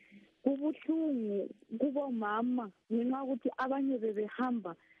leZimbabwe. Kubuhlungu kubomama ngenxa ukuthi abanye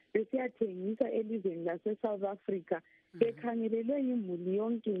bebehamba besiyathengisa elizweni lase-South Africa bekhangelelwe imuli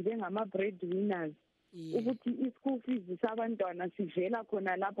yonke njengama-breadwinners ukuthi i-school fees sabantwana sivela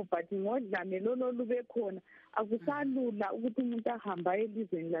khona lapho but ngodlame lolo lube khona akusalula ukuthi umuntu ahamba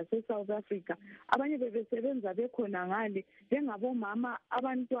elizweni lase-South Africa. Abanye bebesebenza bekhona ngale njengabomama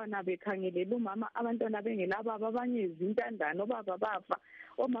abantwana bekhangelela umama abantwana bengelababa abanye izintandane obaba bafa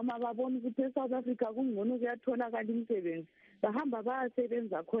omama babona ukuthi e-South Africa kungcono kuyatholakala imisebenzi bahamba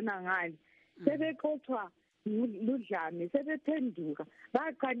bayasebenza khona ngale sebexothwa ludlame sebephenduka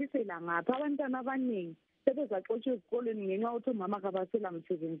baqalisela ngapha abantwana abaningi sebezaxotshwa ezikolweni ngenxa yokuthi omama kabasela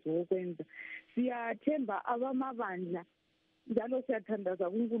msebenzi wokwenza. Siyathemba abamabandla njalo siyathandaza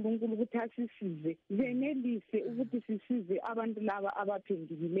kuNkulunkulu ukuthi asisize benelise ukuthi sisize abantu laba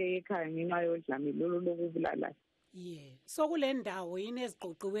abaphendukileyo ekhaya ngenxa yodlame lolo lokubulala. So kule ndawo yini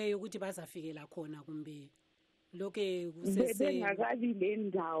eziqoqiweyo ukuthi bazafikela khona kumbe lokho kusese bengakabi le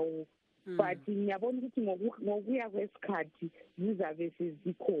ndawo but ngiyabona ukuthi ngokuya kwesikhathi zizabe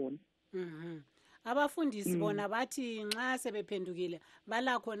sezikhona. Abafundisi bona bathi nxa sebephendukile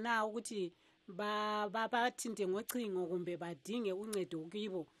balakho na ukuthi bathinte ngocingo kumbe badinge uncedo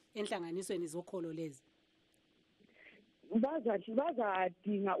kibo enhlanganisweni zokholo lezi?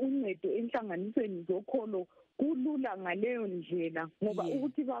 Bazadinga uncedo enhlanganisweni zokholo kulula ngaleyo ndlela ngoba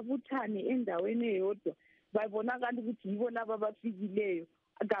ukuthi babuthane endaweni eyodwa babonakala ukuthi yibo laba abafikileyo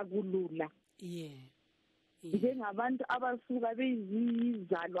akakulula. Njengabantu abasuka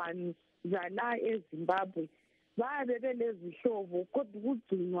beyizizalwane zala eZimbabwe babe belezihlobo kodwa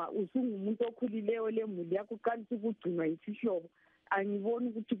ukugcinwa usungumuntu okhulileyo lemuli yakho uqalisa ukugcinwa isihlobo angiboni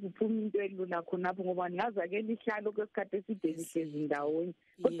ukuthi kuphuma into elula khonapho ngoba ngaza ke lihlalo kwesikhathi eside lihlezi ndawonye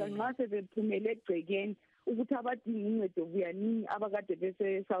kodwa nxa sebephumele egcekeni ukuthi abadinga uncedo buyaningi abakade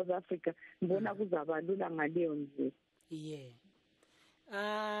bese-South Africa ngibona kuzabalula ngaleyo ndlela.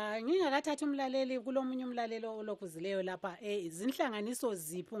 Ngingakathathi umlaleli kulomunye umlalelo olokuzileyo lapha izinhlanganiso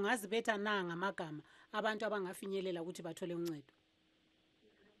ziphi ungazibetha na ngamagama abantu abangafinyelela ukuthi bathole uncedo?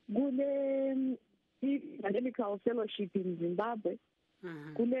 Kule Evangelical Fellowship in Zimbabwe,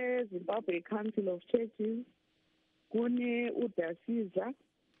 kule Zimbabwe Council of Churches, kune uDasiza,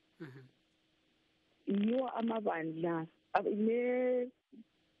 yiwo amabandla le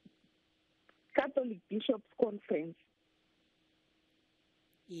Catholic Bishops Conference.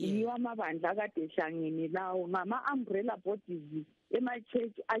 Yiwo amabandla akade hlangene lawo ngama-umbrella bodies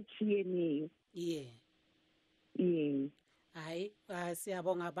ema-church achiyeneyo. Hayi,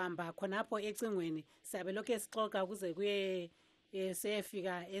 siyabonga bamba khonapho ecingweni siyabe lokho esixoxa kuze kuye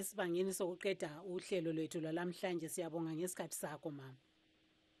sefika esibangeni sokuqeda uhlelo lwethu lwalamhlanje. Siyabonga ngesikhathi sakho mama.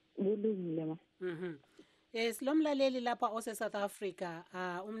 kulungile ma. Silomlaleli lapha ose-South Africa,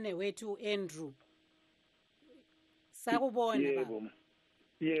 umne wethu Andrew. Sakubona baba.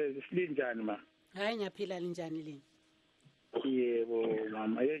 Yes, silinjani ma? Hayi ngiyaphila linjani lini? Yebo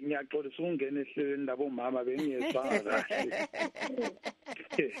mama, ngiyaxolisa ukungena ehlelweni labo mama bengiyezwanga kahle.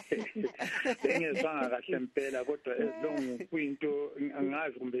 Bengiyezwanga kahle impela kodwa ezilongu kuyinto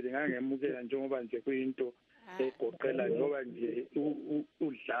angazi kumbe ngangemukela njengoba nje kuyinto egoqela ngoba nje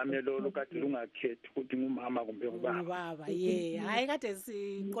udlame lo kade lungakhethi ukuthi ngumama kumbe ubaba. Hayi kade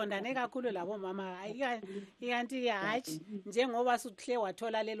siqondane kakhulu labo mama. Ikanti hatshi njengoba suhle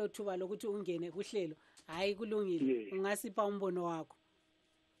wathola lelo thuba lokuthi ungene kuhlelo. Hayi kulungile. Ungasipha umbono wakho?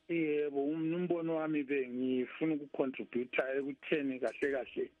 Yebo, umbono wami bengifuna ukucontribute ekutheni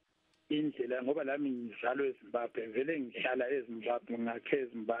kahle indlela ngoba lami ngizalwa eZimbabwe, vele ngihlala eZimbabwe, ngakhe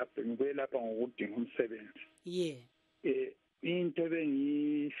eZimbabwe, ngibuye lapha ngokudinga umsebenzi. Into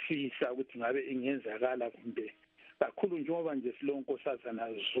bengifisa ukuthi ngabe ingenzakala kumbe kakhulu njengoba nje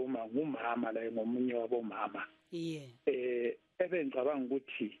silonkosazana Zuma ngumama la ngomunye wabomama. Ebengicabanga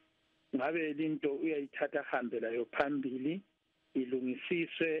ukuthi ngabe linto uyayithatha hambela yo phambili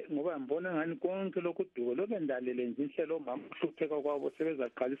ilungisiswe ngoba ngibona ngani konke lokhu duko lobendalele nje inhlelo omama uhlupheka kwabo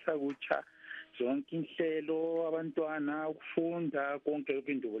sebezaqalisa kutsha zonke inhlelo abantwana ukufunda konke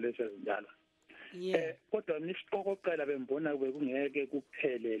lokhu induko lesezinjalo. Kodwa nisiqoqoqela bembona bekungeke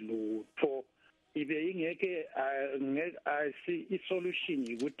kuphele lutho ibe ingeke asi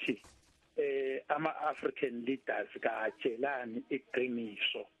isolution ukuthi ama-African leaders katshelani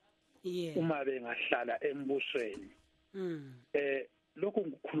iqiniso uma bengahlala embusweni. Lokhu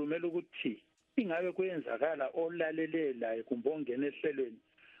ngikhulumela ukuthi ingabe kuyenzakala olalelela kumbe ongena ehlelweni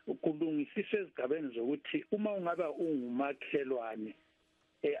ukulungisiswa ezigabeni zokuthi uma ungaba ungumakhelwane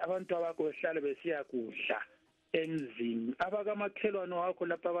abantu abakho behlale besiya kudla emzini abakamakhelwane wakho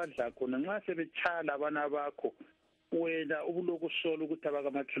lapha abadla khona nxa sebetshala abana bakho wena ubuloku sola ukuthi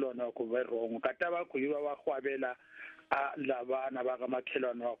abakamakhelwane wakho berong kade abakho yiba abahwabela labana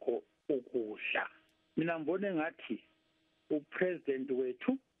bakamakhelwane wakho ukudla. Mina ngibone ngathi upresident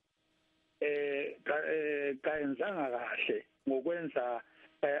wethu kayenzanga kahle ngokwenza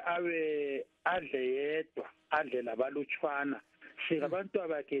abe adle yedwa adle labalutshwana singabantu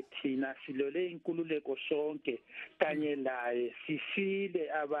abakhe thina silole inkululeko sonke kanye laye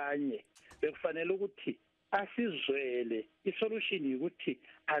sifile abanye bekufanele ukuthi asizwele isolution ukuthi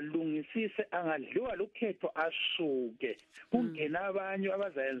alungisise angadliwa lokhetho asuke kungena abanye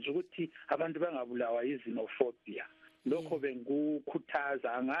abazayenza ukuthi abantu bangabulawa izinophobia. Lokho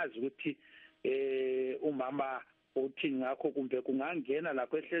bengikukhuthaza angazi ukuthi umama uthi ngakho kumbe kungangena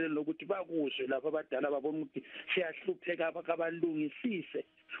lapho ehleleni lokuthi bakuzwe lapho abadala babona ukuthi siyahlupheka abalungisise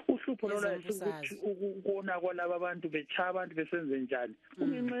uhlupho lolwathi ukubona kwalabo abantu becha abantu besenze njani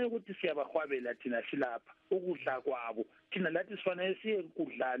kungenxa yokuthi siyabahwabela thina silapha ukudla kwabo thina lathi sifanele siye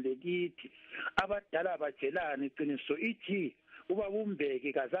kudlale kithi abadala bajelana iqiniso ithi ubaba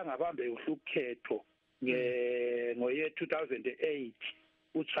uMbeki kazange abambe uhlukhetho ngoye 2008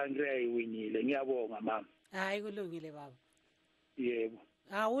 uTsangire ayiwinile. Ngiyabonga mama. Hayi kulungile baba. Yebo.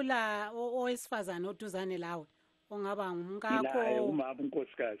 Awula owesifazana oduzane lawe ongaba ngumkakho. Hayi umama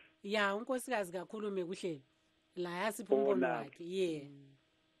unkosikazi. Ya unkosikazi kakhulume kuhlelo. La yasipha umbono wakhe.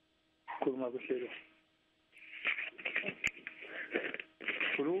 Khuluma kuhlelo.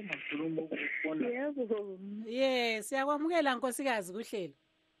 Khuluma ukubona. Yebo. Siyakwamukela nkosikazi kuhlelo.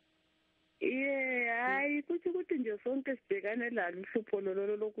 Hayi ukuthi nje sonke sibhekane lalo uhlupho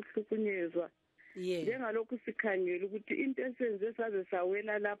lolo lokuhlukunyezwa. Njengalokhu sikhangela ukuthi into esenze saze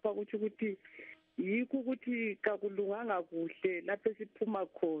sawela lapha ukuthi yikho ukuthi kakulunganga kuhle lapho siphuma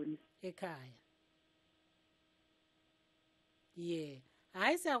khona ekhaya.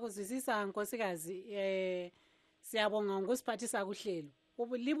 Hayi siyakuzwisisa nkosikazi, siyabonga ngosiphathisa kuhlelo.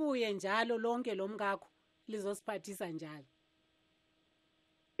 Libuye njalo lonke lomkakho lizosiphathisa njalo.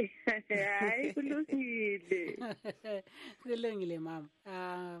 Hayi kulungile. Kulungile mama.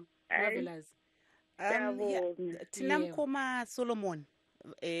 Marvelous. Tina mkoma Solomon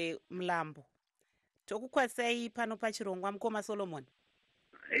Mlambo. Tokukwasei pano pachirongwa mkoma Solomon.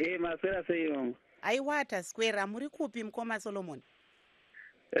 Masera seyo. Aiwata square muri kupi mkoma Solomon?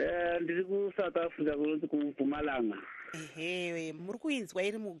 Ndiri ku South Africa kunzi kuMpumalanga. Muri kuinzwa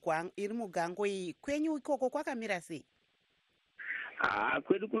iri mugango iyi kwenyu ikoko kwakamira sei?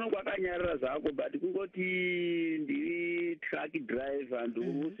 Kwedu kuno kwakanyarara zvako but kungoti ndiri truck driver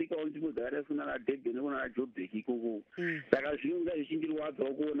ndokusika ndimugara sina na Durban kuna na Joburg ikoko saka zvinonga zvichindirwadza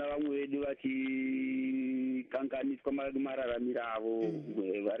kuona vamwe vedu vachikanganiswa mararamiro avo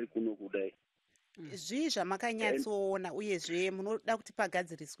vari kuno kudai. zvii zvamakanyatsoona uyezve munoda kuti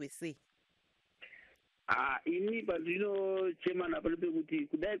pagadziriswe sei? Ini pandinochemana pano pekuti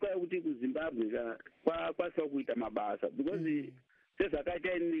kudai kwaya kuti kuZimbabwe kwakwanisa kuita mabasa because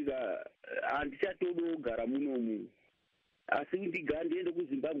sezvakaita inika handichatodo kugara munomu, asi ndiende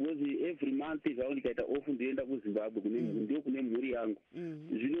kuZimbabwe every month zvao ndikaita off ndienda kuZimbabwe ndio kune mhuri yangu.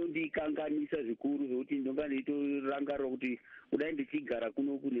 Zvinondikanganisa zvikuru zvokuti ndonga ndeitorangarira kuti kudai ndichigara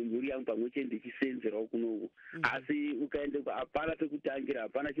kuno kune mhuri yangu pamwe chete ndichisenzerawo kunoku, asi ukaenda hapana pekutangira,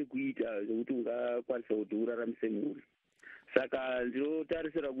 hapana chekuita zvokuti ungakwanisa kuti uraramise mhuri. Saka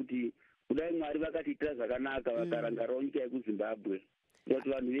ndinotarisira kuti kudai Mwari vakatiitira zvakanaka vakarangarawo nyika yekuZimbabwe, kuti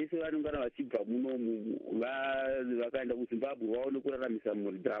vanhu vese vanongana vachibva munomu vakaenda kuZimbabwe vaone kuraramisa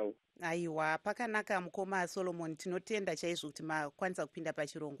mhuri dzavo. Aiwa, pakanaka mukoma Solomon, tinotenda chaizvo kuti makwanisa kupinda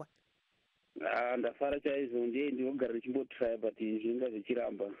pachirongwa. Ndafara chaizvo, ndiye ndinogara ndichimbotraya but zvinga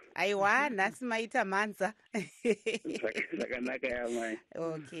zvichiramba. Aiwa, nhasi maita mhanza. Zvakanaka yamai.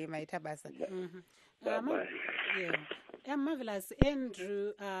 Okay, maita basa. Marvelous.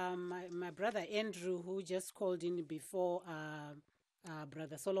 Andrew, my brother Andrew, who just called in before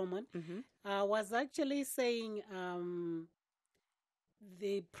Brother Solomon, was actually saying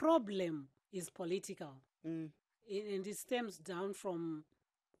the problem is political. And it stems down from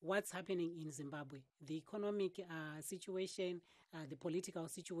what's happening in Zimbabwe. The economic situation, the political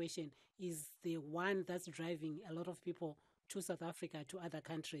situation is the one that's driving a lot of people to South Africa, to other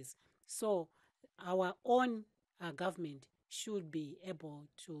countries. So our own government should be able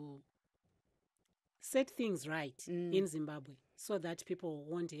to set things right in Zimbabwe so that people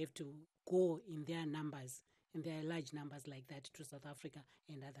won't have to go in their numbers, in their large numbers like that, to South Africa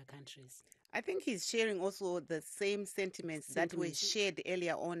and other countries. I think he's sharing also the same sentiments that were shared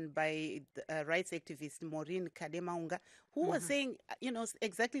earlier on by the rights activist Maureen Kademaunga, who was saying,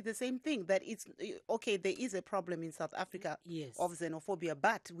 exactly the same thing, that it's okay, there is a problem in South Africa of xenophobia,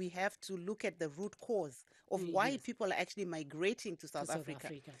 but we have to look at the root cause of why people are actually migrating to South Africa.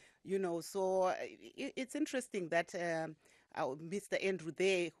 So it's interesting that Mr. Andrew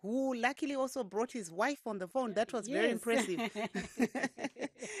there, who luckily also brought his wife on the phone. That was very impressive.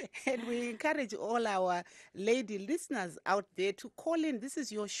 And we encourage all our lady listeners out there to call in. This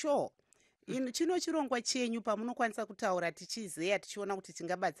is your show. Chino chirongwa chenyu pamunokwanisa kutaura tichizeya tichiona kuti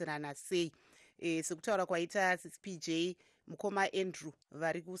tingabatsirana sei. Sekutaura kwaita PJ mukoma Andrew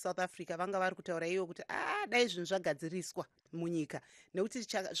vari kuSouth Africa vanga vari kutaura iyo kuti dai zvinhu zvagadziriswa munyika, nekuti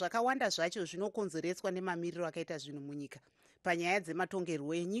zvakawanda zvacho zvinokonzereswa nemamiriro akaita zvinhu munyika, panyaya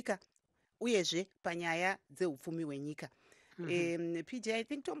dzematongerwo enyika uyezve panyaya dzeupfumi hwenyika. PJ, I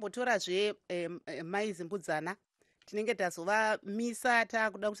think tombotorazve mai Zimbudzana, tinenge tazovamisa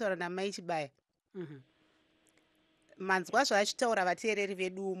takuda kutaura namai Chibaya. Manzwa zvaachitaura vateereri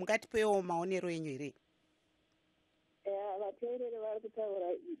vedu, mungatipewo maonero enyu here? Vateereri vari kutaura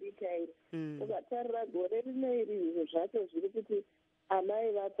detail. Ukatarira gore rino iri zvinhu zvacho zviri kuti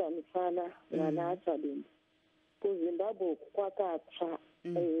amai vatsa mufana, mwana atsa dumbu. KuZimbabwe kwakatsva,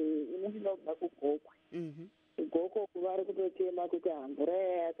 inofanira kubva kugokwe. Kugoko vari kutochema kuti mvura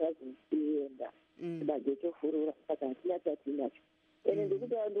yasazosienda bagechofurura, saka hatina chatinacho. Ene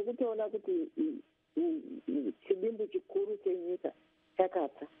ndikutoona kuti chidimbu chikuru chenyika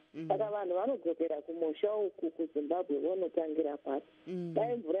chakatsva. Saka vanhu vanodzokera kumusha uku kuZimbabwe vonotangira pasi.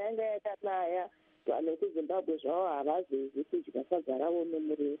 Dai mvura yanga yakanaya, vanhu vekuZimbabwe zvavo havazezi kudya sadza ravo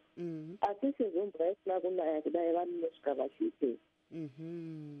nomuriwo. Asi sezvo mvura isina kunaya kudai vanonosvika vachiitei.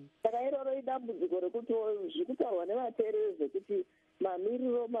 Saka iroro idambudziko rekuti zvikutaurwa nevateereri zvekuti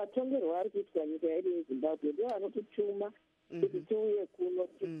mamiriro, matongerwo ari kuitwa nyika yedu yeZimbabwe ndio anotituma kuti tiuye kuno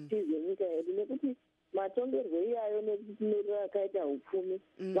tize nyika yedu, nekuti matongerwo iyayo nekumiriro akaita upfumi,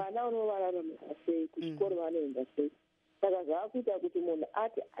 vana unovararama sei, kuchikoro vanoenda sei. Saka zvaakuita kuti munhu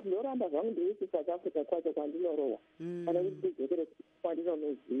ati ndoramba zvangu ndiri kuSouth Africa kwacho kwandinorohwa, kana kuti ndidzokere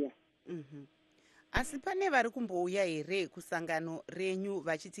kwandinonoziya. Asi pane vari kumbouya here kusangano renyu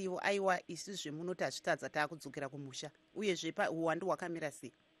vachiti ivo aiwa isi zvemunoti hazvitadza taakudzokera kumusha, uyezve uwandu hwakamira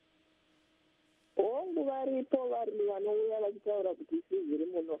sei? Hongu varipo vari vanouya vachitaura kuti isi zviri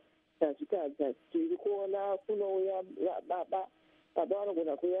muno tazvitadza, tiri kuona kunouya baba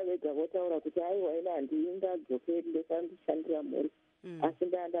vanogona kuuya vega votaura kuti aiwa ina handii ndadzokeri ndosandishandira mhuri, asi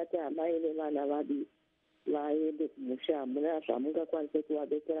ndandati amai nevana vadi vaende kumusha, hamuna zvamungakwanise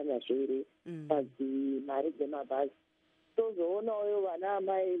kuvabetsera nazvo here padzimari dzemabhazi. Tozoonawo vana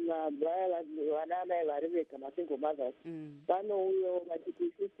amai vari vega, masingle mothers, vanouyawo vachiti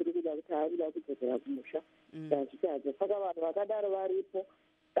isi tiri kuda kuti havida kudzokera kumusha tazvitadza. Saka vanhu vakadaro varipo.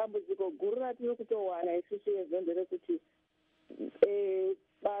 Dambudziko guru ratiri kutowana isusu yezo nderekuti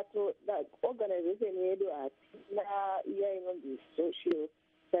basa mabato organization yedu hatina iya inonzi social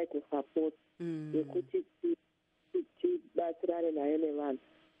psychosupport yekuti tibatsirane nayo nevanhu.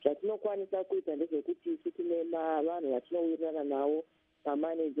 Zvatinokwanisa kuita ndezvekuti isu tine vanhu vatinowirirana navo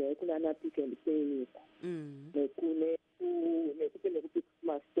mamaneja ekunana Pick and Pay nyika nekupi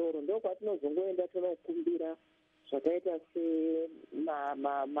kumasitoro, ndo kwatinozongoenda tonokumbira zvakaita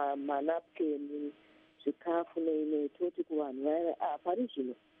semanapkeni, zvikafu neine toti kuvanhu vaya pari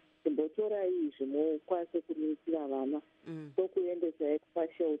zvino timbotora izvi mukwanise kurimitsira vana tokuendesai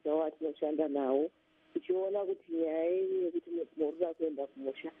kumashelta watinoshanda nawo tichiona kuti nyaya yenyu yekuti munoruda kuenda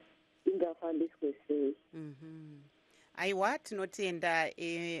kumusha ingafambiswe sei. Aiwa, tinotenda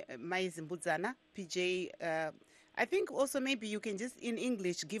Maizimbudzana PJ. I think also maybe you can just in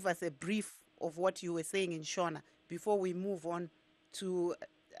English give us a brief of what you were saying in Shona before we move on to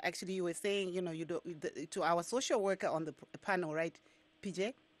actually you were saying, you know, to our social worker on the panel, right,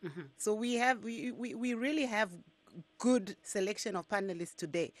 PJ? So we really have good selection of panelists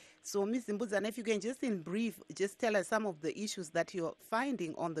today. So Ms. Zimbuzana, if you can just in brief, just tell us some of the issues that you're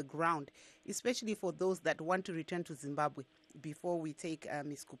finding on the ground, especially for those that want to return to Zimbabwe, before we take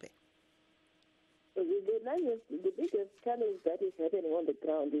Ms. Kupe. The biggest challenge that is happening on the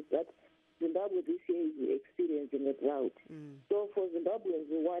ground is that Zimbabwe this year is experiencing a drought. So for Zimbabweans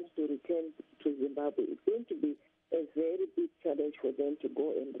who want to return to Zimbabwe, it's going to be a very big challenge for them to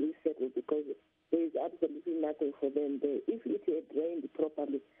go and resettle because there is absolutely nothing for them there. If it had rained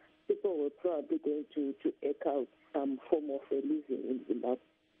properly, people were probably going to eke out some form of a living in Zimbabwe.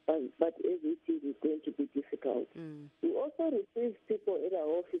 But as it is, it's going to be difficult. We also receive people in our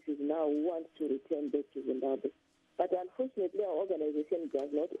offices now who want to return back to Zimbabwe. But unfortunately, our organization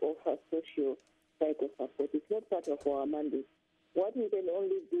does not offer social psycho support. It's not part of our mandate. What we can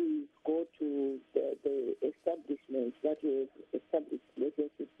only do is go to the establishments that we have established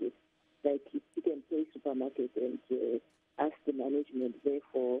relationships with, like Pick and Pay supermarket, and ask the management there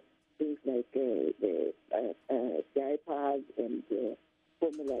for things like the diapers and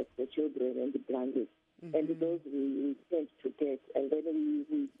formulas for children and the blankets. And those we tend to get, and then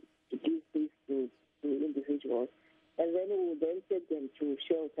we give this to individuals. And then we will then take them to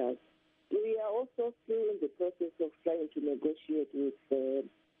shelters. We are also still in the process of trying to negotiate with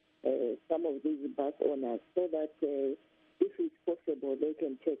some of these bus owners so that if it's possible, they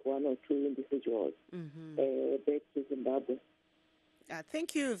can take one or two individuals back to Zimbabwe.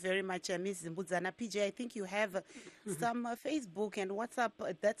 Thank you very much, Ms. Zimbuzana. PJ, I think you have some Facebook and WhatsApp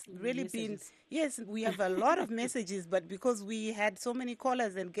that's really been... Yes, we have a lot of messages, but because we had so many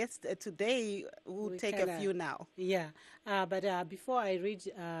callers and guests today, we'll take a few now. Yeah, but before I read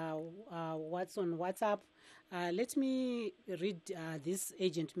what's on WhatsApp, let me read this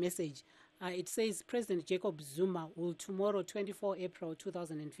agent message. It says, President Jacob Zuma will tomorrow, 24 April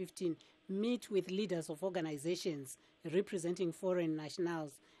 2015, meet with leaders of organizations representing foreign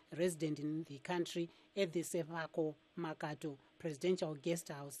nationals resident in the country at the Sefako Makato Presidential Guest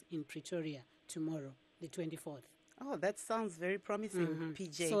House in Pretoria tomorrow, the 24th. Oh, that sounds very promising,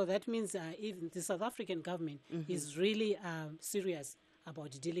 PJ. So that means even the South African government is really serious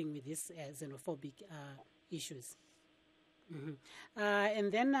about dealing with these xenophobic issues.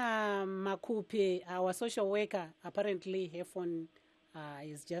 And then Makupe, our social worker, apparently her phone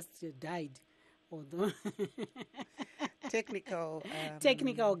has just died. Although technical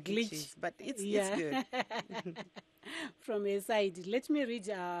glitch, but it's good. From her side, let me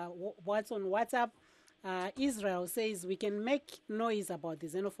read what's on WhatsApp. Israel says we can make noise about the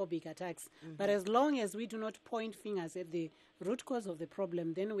xenophobic attacks, but as long as we do not point fingers at the root cause of the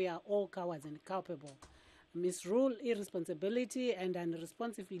problem, then we are all cowards and culpable. Misrule, irresponsibility, and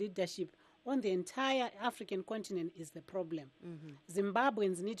unresponsive leadership on the entire African continent is the problem.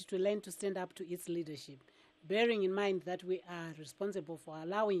 Zimbabweans need to learn to stand up to its leadership, bearing in mind that we are responsible for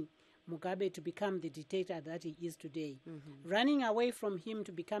allowing Mugabe to become the dictator that he is today. Running away from him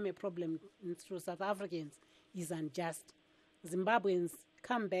to become a problem to South Africans is unjust. Zimbabweans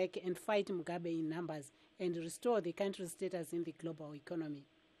come back and fight Mugabe in numbers and restore the country's status in the global economy.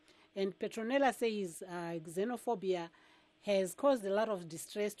 And Petronella says xenophobia has caused a lot of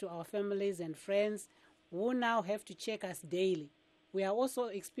distress to our families and friends who now have to check us daily. We are also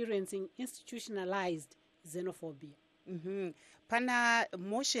experiencing institutionalized xenophobia. Pana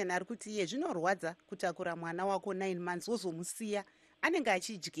motion ari kuti iye zvinorwadza kutakura mwana wako 9 months wozomusiya anenge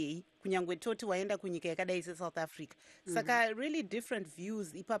achidyei kunyangwe toti waenda kunyika yakadai seSouth Africa. Saka really different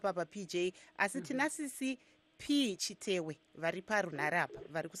views ipapa PJ asi tina sisi P Chitewe vari parunhare apa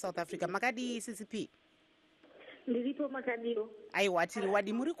vari kuSouth Africa. Makadi CCP? Ndiripo makadiwo. Aiwa tiri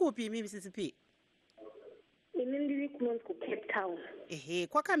wadi muri kupi mimi CCP? ini ndiri kunonzi kucape town. Ehe,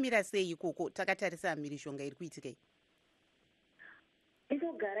 kwakamira sei ikoko? Takatarisa mhirishonga iri kuitika.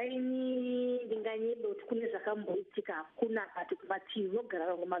 Ndinogara ini ndinganyedo kuti kune zvakamboitika hakuna kati kumativi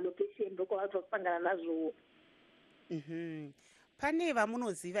unogara kumalokesheni ndokwavazosangana nazvo. Pane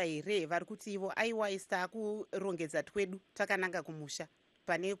vamunoziva here vari kuti ivo aiwa isi takurongedza twedu takananga kumusha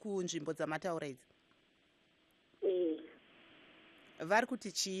pane kunzvimbo dzamataura idzi? Vari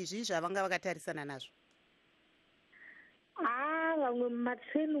kuti chizvi zvavanga vakatarisana nazvo? Vamwe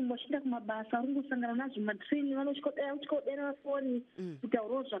mumatreni umo vachienda kumabasa varungosangana nazvo mumatreni vanosvikaudera foni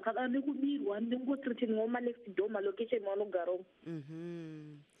kutaurawo zvakadaro nekubirwa nekungotretenwawo manext door malokesheni mavanogarawo.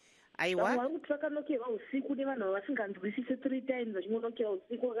 Aiwa, vari kuti vakanokera usiku nevanhu vasinganzwisisi 3 times vachingonokera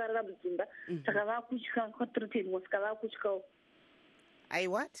usiku vakarara mudzimba saka vakutya kwatretenwa saka vakutyawo.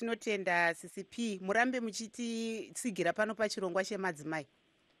 Aiwa, tinotenda CCP, murambe muchititsigira pano pachirongwa chemadzimai.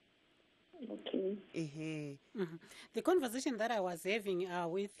 Okay. The conversation that I was having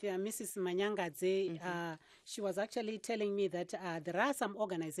with Mrs. Manyangadze, she was actually telling me that there are some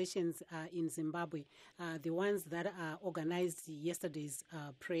organizations in Zimbabwe, the ones that organized yesterday's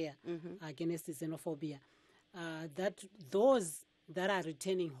prayer against xenophobia, that those that are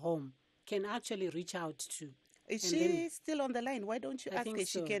returning home can actually reach out to. Is she still on the line? Why don't you ask her?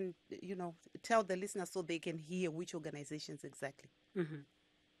 She can, tell the listeners so they can hear which organizations exactly.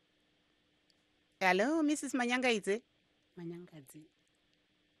 Hello, Mrs. Manyangadze.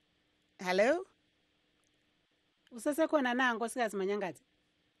 Hello? Usasekhona na nkosikazi Manyangadze?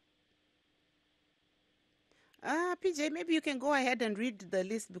 PJ, maybe you can go ahead and read the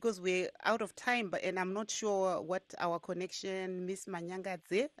list because we're out of time, and I'm not sure what our connection, Miss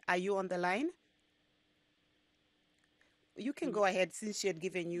Manyangadze. Are you on the line? You can go ahead since she had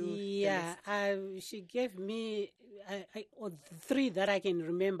given you. Yeah, she gave me or 3 that I can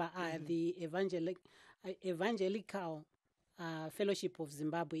remember are the Evangelical Fellowship of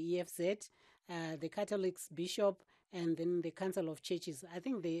Zimbabwe, EFZ, the Catholics Bishop, and then the Council of Churches. I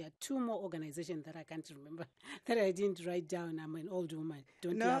think there are 2 more organizations that I can't remember that I didn't write down. I'm an old woman.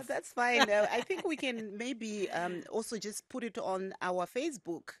 Don't laugh. That's fine. I think we can maybe also just put it on our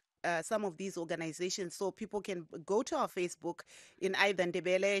Facebook. Some of these organizations, so people can go to our Facebook in either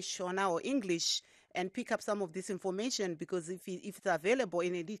Ndebele, Shona, or English and pick up some of this information, because if it's available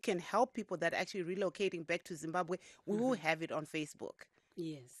and it can help people that are actually relocating back to Zimbabwe, we will have it on Facebook.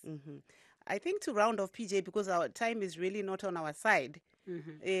 Yes. I think to round off, PJ, because our time is really not on our side,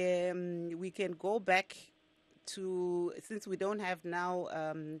 we can go back to, since we don't have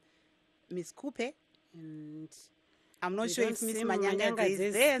now Miss Kupe, and I'm not sure if Miss Manyangadze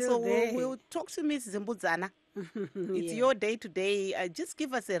is there, so we'll talk to Miss Zimbudzana. It's your day today. Just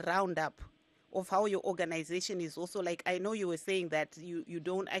give us a roundup of how your organization is also like. I know you were saying that you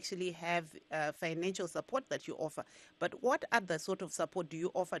don't actually have financial support that you offer, but what other sort of support do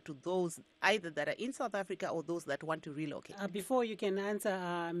you offer to those either that are in South Africa or those that want to relocate? Before you can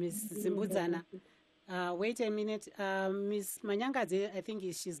answer, Ms. Zimbudzana, wait a minute. Ms. Manyangadze, I think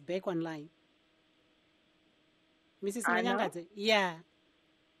she's back online. Mrs. Manyangadze, yeah.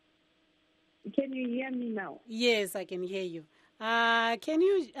 Can you hear me now? Yes, I can hear you. Can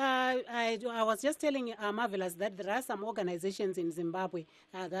you, I was just telling Marvelous that there are some organizations in Zimbabwe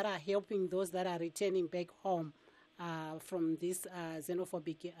that are helping those that are returning back home from this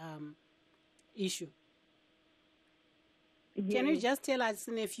xenophobic issue. Yes. Can you just tell us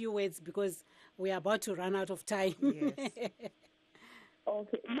in a few words, because we are about to run out of time? Yes.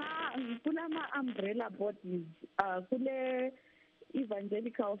 Okay. Kuna umbrella bodies. Kule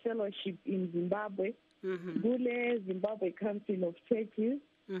Evangelical Fellowship in Zimbabwe. Kule Zimbabwe Council of Churches.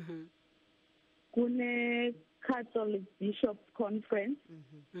 Kune Catholic Bishops Conference.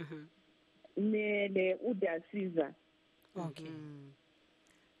 Ne Uda Caesar. Okay.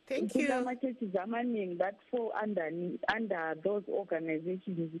 Thank you. Kuna churches amaningi that fall under those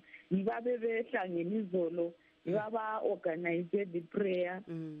organizations. Yibabe behlangene izolo. Yibabe organized the prayer.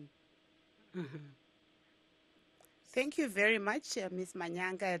 Thank you very much, Ms.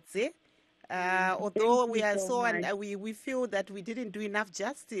 Manyangadze. Although we are so we feel that we didn't do enough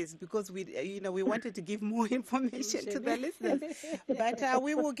justice because we wanted to give more information to the listeners, but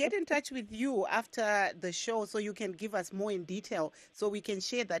we will get in touch with you after the show so you can give us more in detail, so we can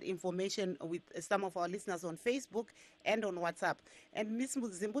share that information with some of our listeners on Facebook and on WhatsApp. And Ms.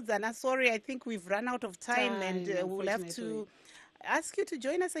 Zimbudzana, sorry, I think we've run out of time, and we'll have to ask you to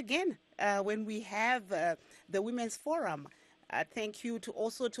join us again when we have the Women's Forum. Thank you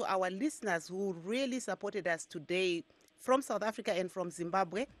also to our listeners who really supported us today from South Africa and from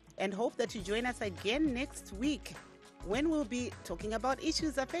Zimbabwe, and hope that you join us again next week when we'll be talking about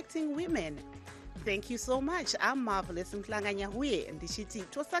issues affecting women. Thank you so much. I'm Marvelous Mhlanganya huye ndichiti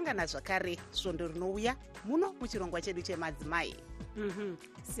tosangana zvakare svondo rinouya muno muchirongwa chedu chemadzimai.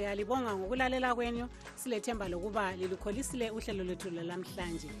 Siyalibonga ngokulalela kwenu, silethemba lokuba lilikholisile uhlelo lwethu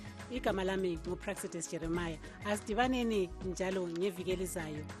lamhlanje. Igama lami nguPraxedes Jeremiah. Asidibaneni njalo ngeviki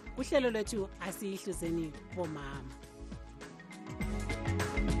elizayo. Uhlelo lwethu asiyihluzeni bomama.